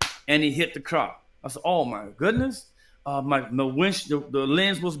alley and he hit the car. I said, oh my goodness. My windshield, the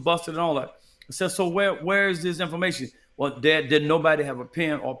lens was busted and all that. I said, so where is this information? Well, Dad, didn't nobody have a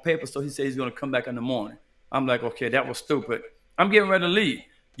pen or paper, so he said he's going to come back in the morning. I'm like, okay, that was stupid. I'm getting ready to leave.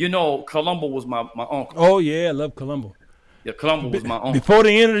 Columbo was my uncle. Oh, yeah, I love Columbo. Yeah, Columbo was my uncle. Before the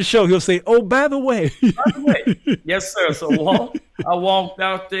end of the show, he'll say, oh, by the way. Yes, sir. So I walked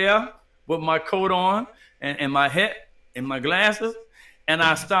out there with my coat on and my hat and my glasses, and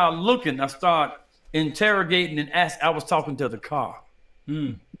I started looking. I started interrogating and asking. I was talking to the car.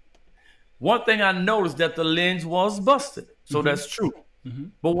 One thing I noticed that the lens was busted. So that's true.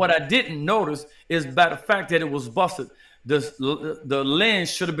 But what I didn't notice is by the fact that it was busted, the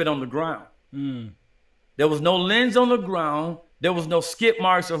lens should have been on the ground. There was no lens on the ground. There was no skid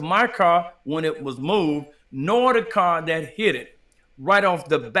marks of my car when it was moved, nor the car that hit it. Right off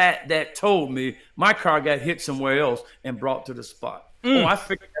the bat, that told me my car got hit somewhere else and brought to the spot. Oh, I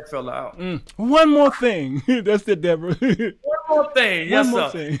figured that fella out. One more thing. That's it, Deborah. One more thing. Yes, sir.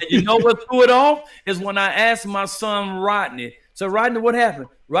 And you know what threw it off? Is when I asked my son, Rodney. So, Rodney, what happened?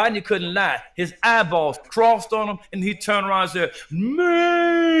 Rodney couldn't lie. His eyeballs crossed on him, and he turned around and said,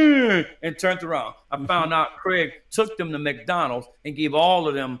 man, and turned around. I found out Craig took them to McDonald's and gave all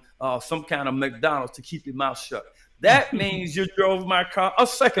of them some kind of McDonald's to keep their mouth shut. That means you drove my car a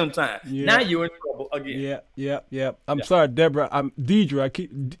second time. Yeah. Now you're in trouble again. Yeah. I'm sorry, Deborah. I'm Deidre.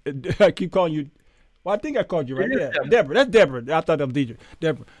 I keep calling you. Well, I think I called you right. Yeah, Deborah. That's Deborah. I thought that was Deidre.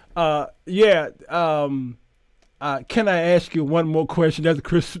 Deborah. Can I ask you one more question? That's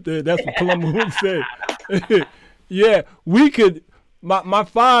what Columbo would say. Yeah, we could. My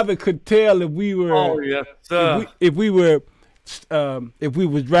father could tell if we were. Oh yes, sir. If we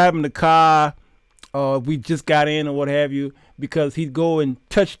was driving the car, or if we just got in or what have you, because he'd go and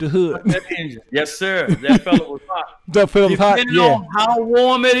touch the hood. Yes, sir. That fellow was hot. Depending on how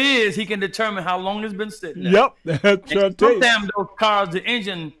warm it is, he can determine how long it's been sitting there. Yep, that's right. Sometimes those cars, the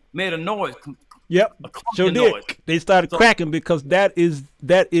engine made a noise. Yep, sure did. They started cracking because that is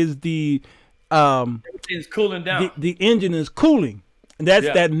the everything's cooling down. The engine is cooling, and that's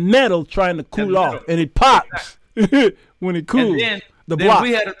that metal trying to cool off, and it pops when it cools. And then The then block.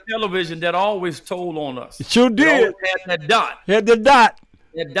 we had a television that always told on us. It sure It did. always had that dot. Had the dot.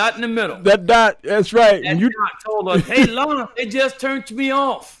 That dot in the middle. That dot. That's right. That And you. dot told us, hey, Lawrence, they just turned me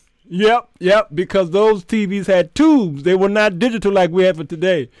off. Yep. Because those TVs had tubes. They were not digital like we have it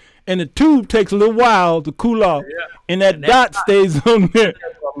today. And the tube takes a little while to cool off. Yeah. And that dot stays on there.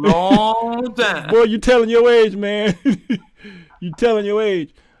 A long time. Boy, you telling your age, man. You telling your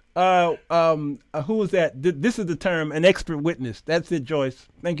age. Who was that? This is the term, an expert witness. That's it, Joyce.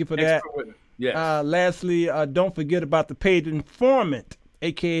 Thank you for that. Witness. Yes. Lastly, don't forget about the paid informant,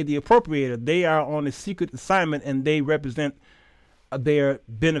 aka the appropriator. They are on a secret assignment and they represent their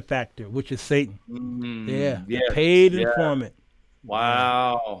benefactor, which is Satan. Yeah. Yes. Paid informant.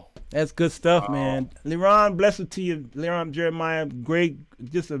 Wow. That's good stuff, man. Leron, blessed to you. Leron Jeremiah, great,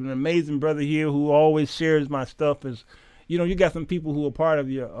 just an amazing brother here who always shares my stuff. As you know, you got some people who are part of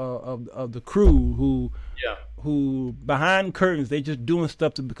your of the crew who behind curtains, they just doing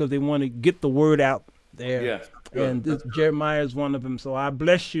stuff because they want to get the word out there. Yes. And this Jeremiah is one of them. So I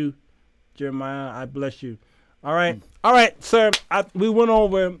bless you, Jeremiah. I bless you. All right, sir. We went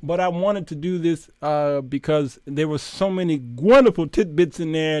over, but I wanted to do this because there were so many wonderful tidbits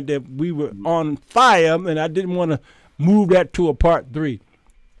in there that we were on fire, and I didn't want to move that to a part 3.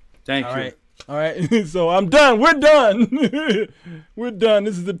 Thank you. All right. So I'm done. We're done. We're done.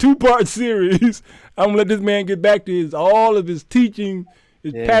 This is a 2-part series. I'm gonna let this man get back to all of his teaching,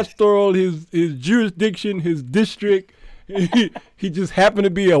 his pastoral, his jurisdiction, his district. He just happened to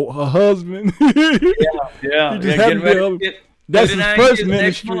be a husband. Yeah. That's his first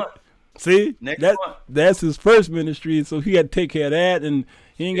ministry. See, that's his first ministry. So he had to take care of that, and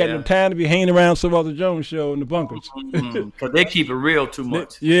he ain't got no time to be hanging around Sirwalterj Jones show in the bunkers. Because they keep it real too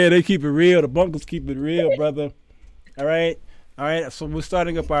much. They keep it real. The bunkers keep it real, brother. All right. So we're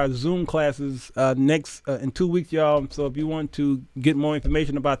starting up our Zoom classes next in 2 weeks, y'all. So if you want to get more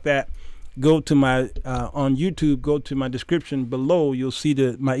information about that, go to my on YouTube. Go to my description below. You'll see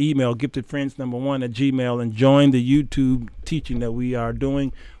my email, giftedfriends1@gmail, and join the YouTube teaching that we are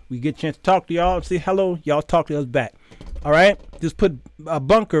doing. We get a chance to talk to y'all and say hello. Y'all talk to us back. All right. Just put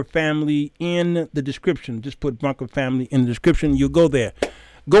Bunker Family in the description. Just put Bunker Family in the description. You'll go there.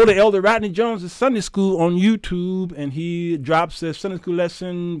 Go to Elder Rodney Jones' Sunday School on YouTube, and he drops a Sunday school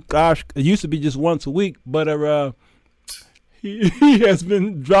lesson. Gosh, it used to be just once a week, but he has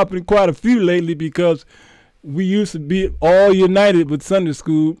been dropping quite a few lately because we used to be all united with Sunday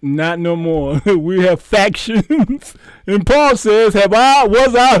school. Not no more. We have factions. And Paul says,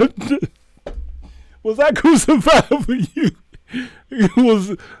 was I crucified for you? It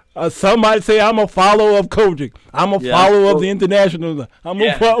was. Some might say I'm a follower of Kojic. I'm a follower of the International. I'm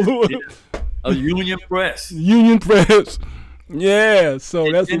a follower of Union Press. Union Press. Yeah,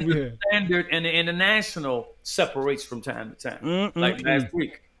 so that's what we have. The standard and the international separates from time to time. Like last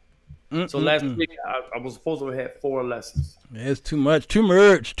week. So last week I was supposed to have 4 lessons. It's too much. Too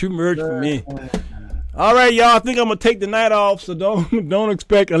merch for me. All right, y'all. I think I'm gonna take the night off, so don't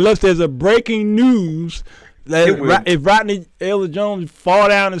expect, unless there's a breaking news. If Rodney Elder Jones fall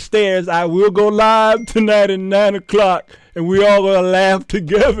down the stairs, I will go live tonight at 9 o'clock, and we all gonna laugh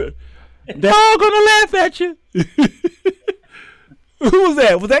together. They're all gonna laugh at you. Who was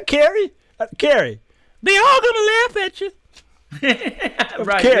that? Was that Carrie? Carrie. They all gonna laugh at you.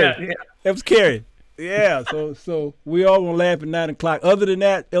 Right. Carrie. Yeah. That was Carrie. Yeah. So we all gonna laugh at 9 o'clock. Other than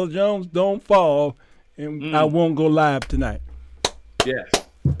that, Elder Jones, don't fall, and I won't go live tonight. Yes.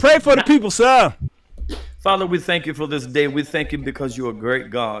 Pray for the people, sir. Father, we thank you for this day. We thank you because you're a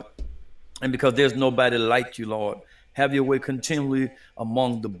great God and because there's nobody like you, Lord. Have your way continually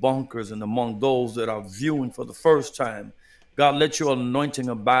among the bunkers and among those that are viewing for the first time. God, let your anointing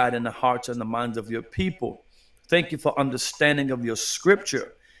abide in the hearts and the minds of your people. Thank you for understanding of your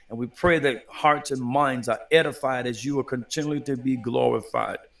scripture. And we pray that hearts and minds are edified as you are continually to be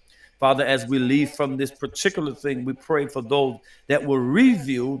glorified. Father, as we leave from this particular thing, we pray for those that will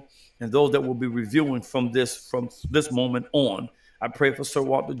review and those that will be reviewing from this moment on. I pray for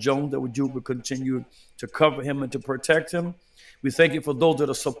Sirwalterj Jones that you would continue to cover him and to protect him. We thank you for those that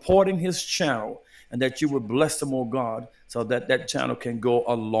are supporting his channel and that you would bless them, oh God, so that that channel can go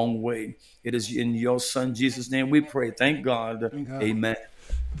a long way. It is in your son, Jesus' name we pray. Thank God. Amen.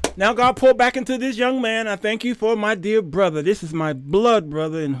 Now, God, pour back into this young man. I thank you for my dear brother. This is my blood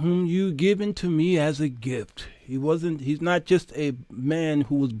brother in whom you given to me as a gift. He's not just a man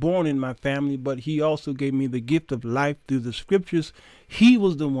who was born in my family, but he also gave me the gift of life through the scriptures. He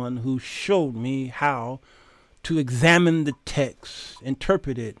was the one who showed me how to examine the text,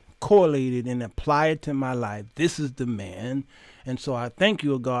 interpret it, correlate it and apply it to my life. This is the man. And so I thank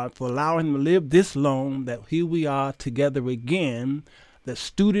you, God, for allowing him to live this long, that here we are together again. The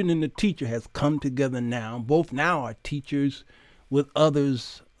student and the teacher has come together now. Both now are teachers with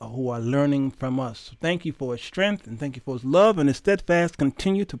others who are learning from us. Thank you for his strength, and thank you for his love and his steadfast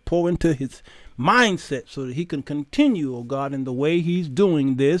continue to pour into his mindset so that he can continue, oh God, in the way he's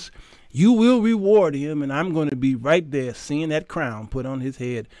doing this. You will reward him, and I'm going to be right there seeing that crown put on his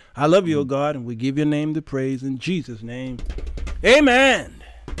head. I love you, oh God, and we give your name the praise in Jesus' name. Amen.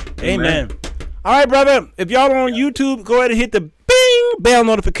 Amen. All right, brother, if y'all are on YouTube, go ahead and hit the bing bell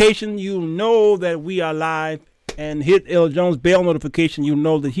notification. You'll know that we are live. And hit L. Jones bell notification. You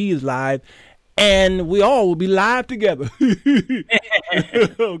know that he is live. And we all will be live together.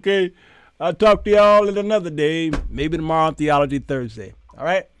 Okay. I'll talk to y'all in another day. Maybe tomorrow on Theology Thursday. All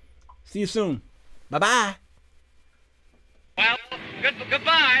right. See you soon. Bye-bye. Well, goodbye.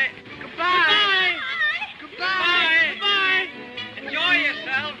 Goodbye. Goodbye. Goodbye. Enjoy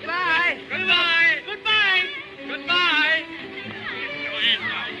yourself. Goodbye. Goodbye. Goodbye. Goodbye.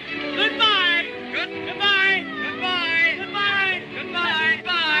 Goodbye. Goodbye. Goodbye. Goodbye.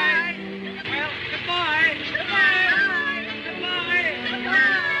 Goodbye. Goodbye. Well, goodbye.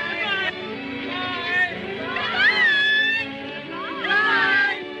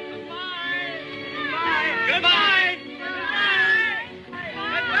 Goodbye. Goodbye. Goodbye.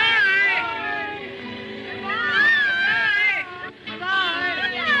 Goodbye.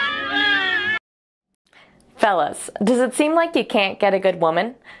 Goodbye. Fellas, does it seem like you can't get a good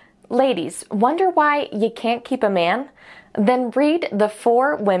woman? Ladies, wonder why you can't keep a man? Then read The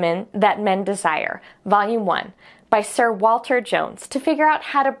 4 Women That Men Desire, Volume 1, by Sirwalterj to figure out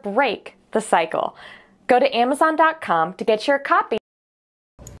how to break the cycle. Go to Amazon.com to get your copy.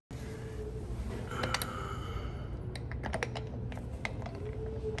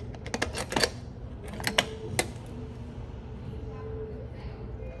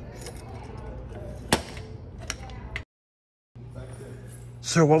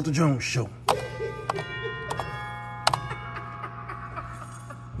 Sir Walter Jones Show.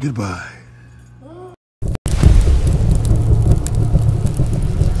 Goodbye.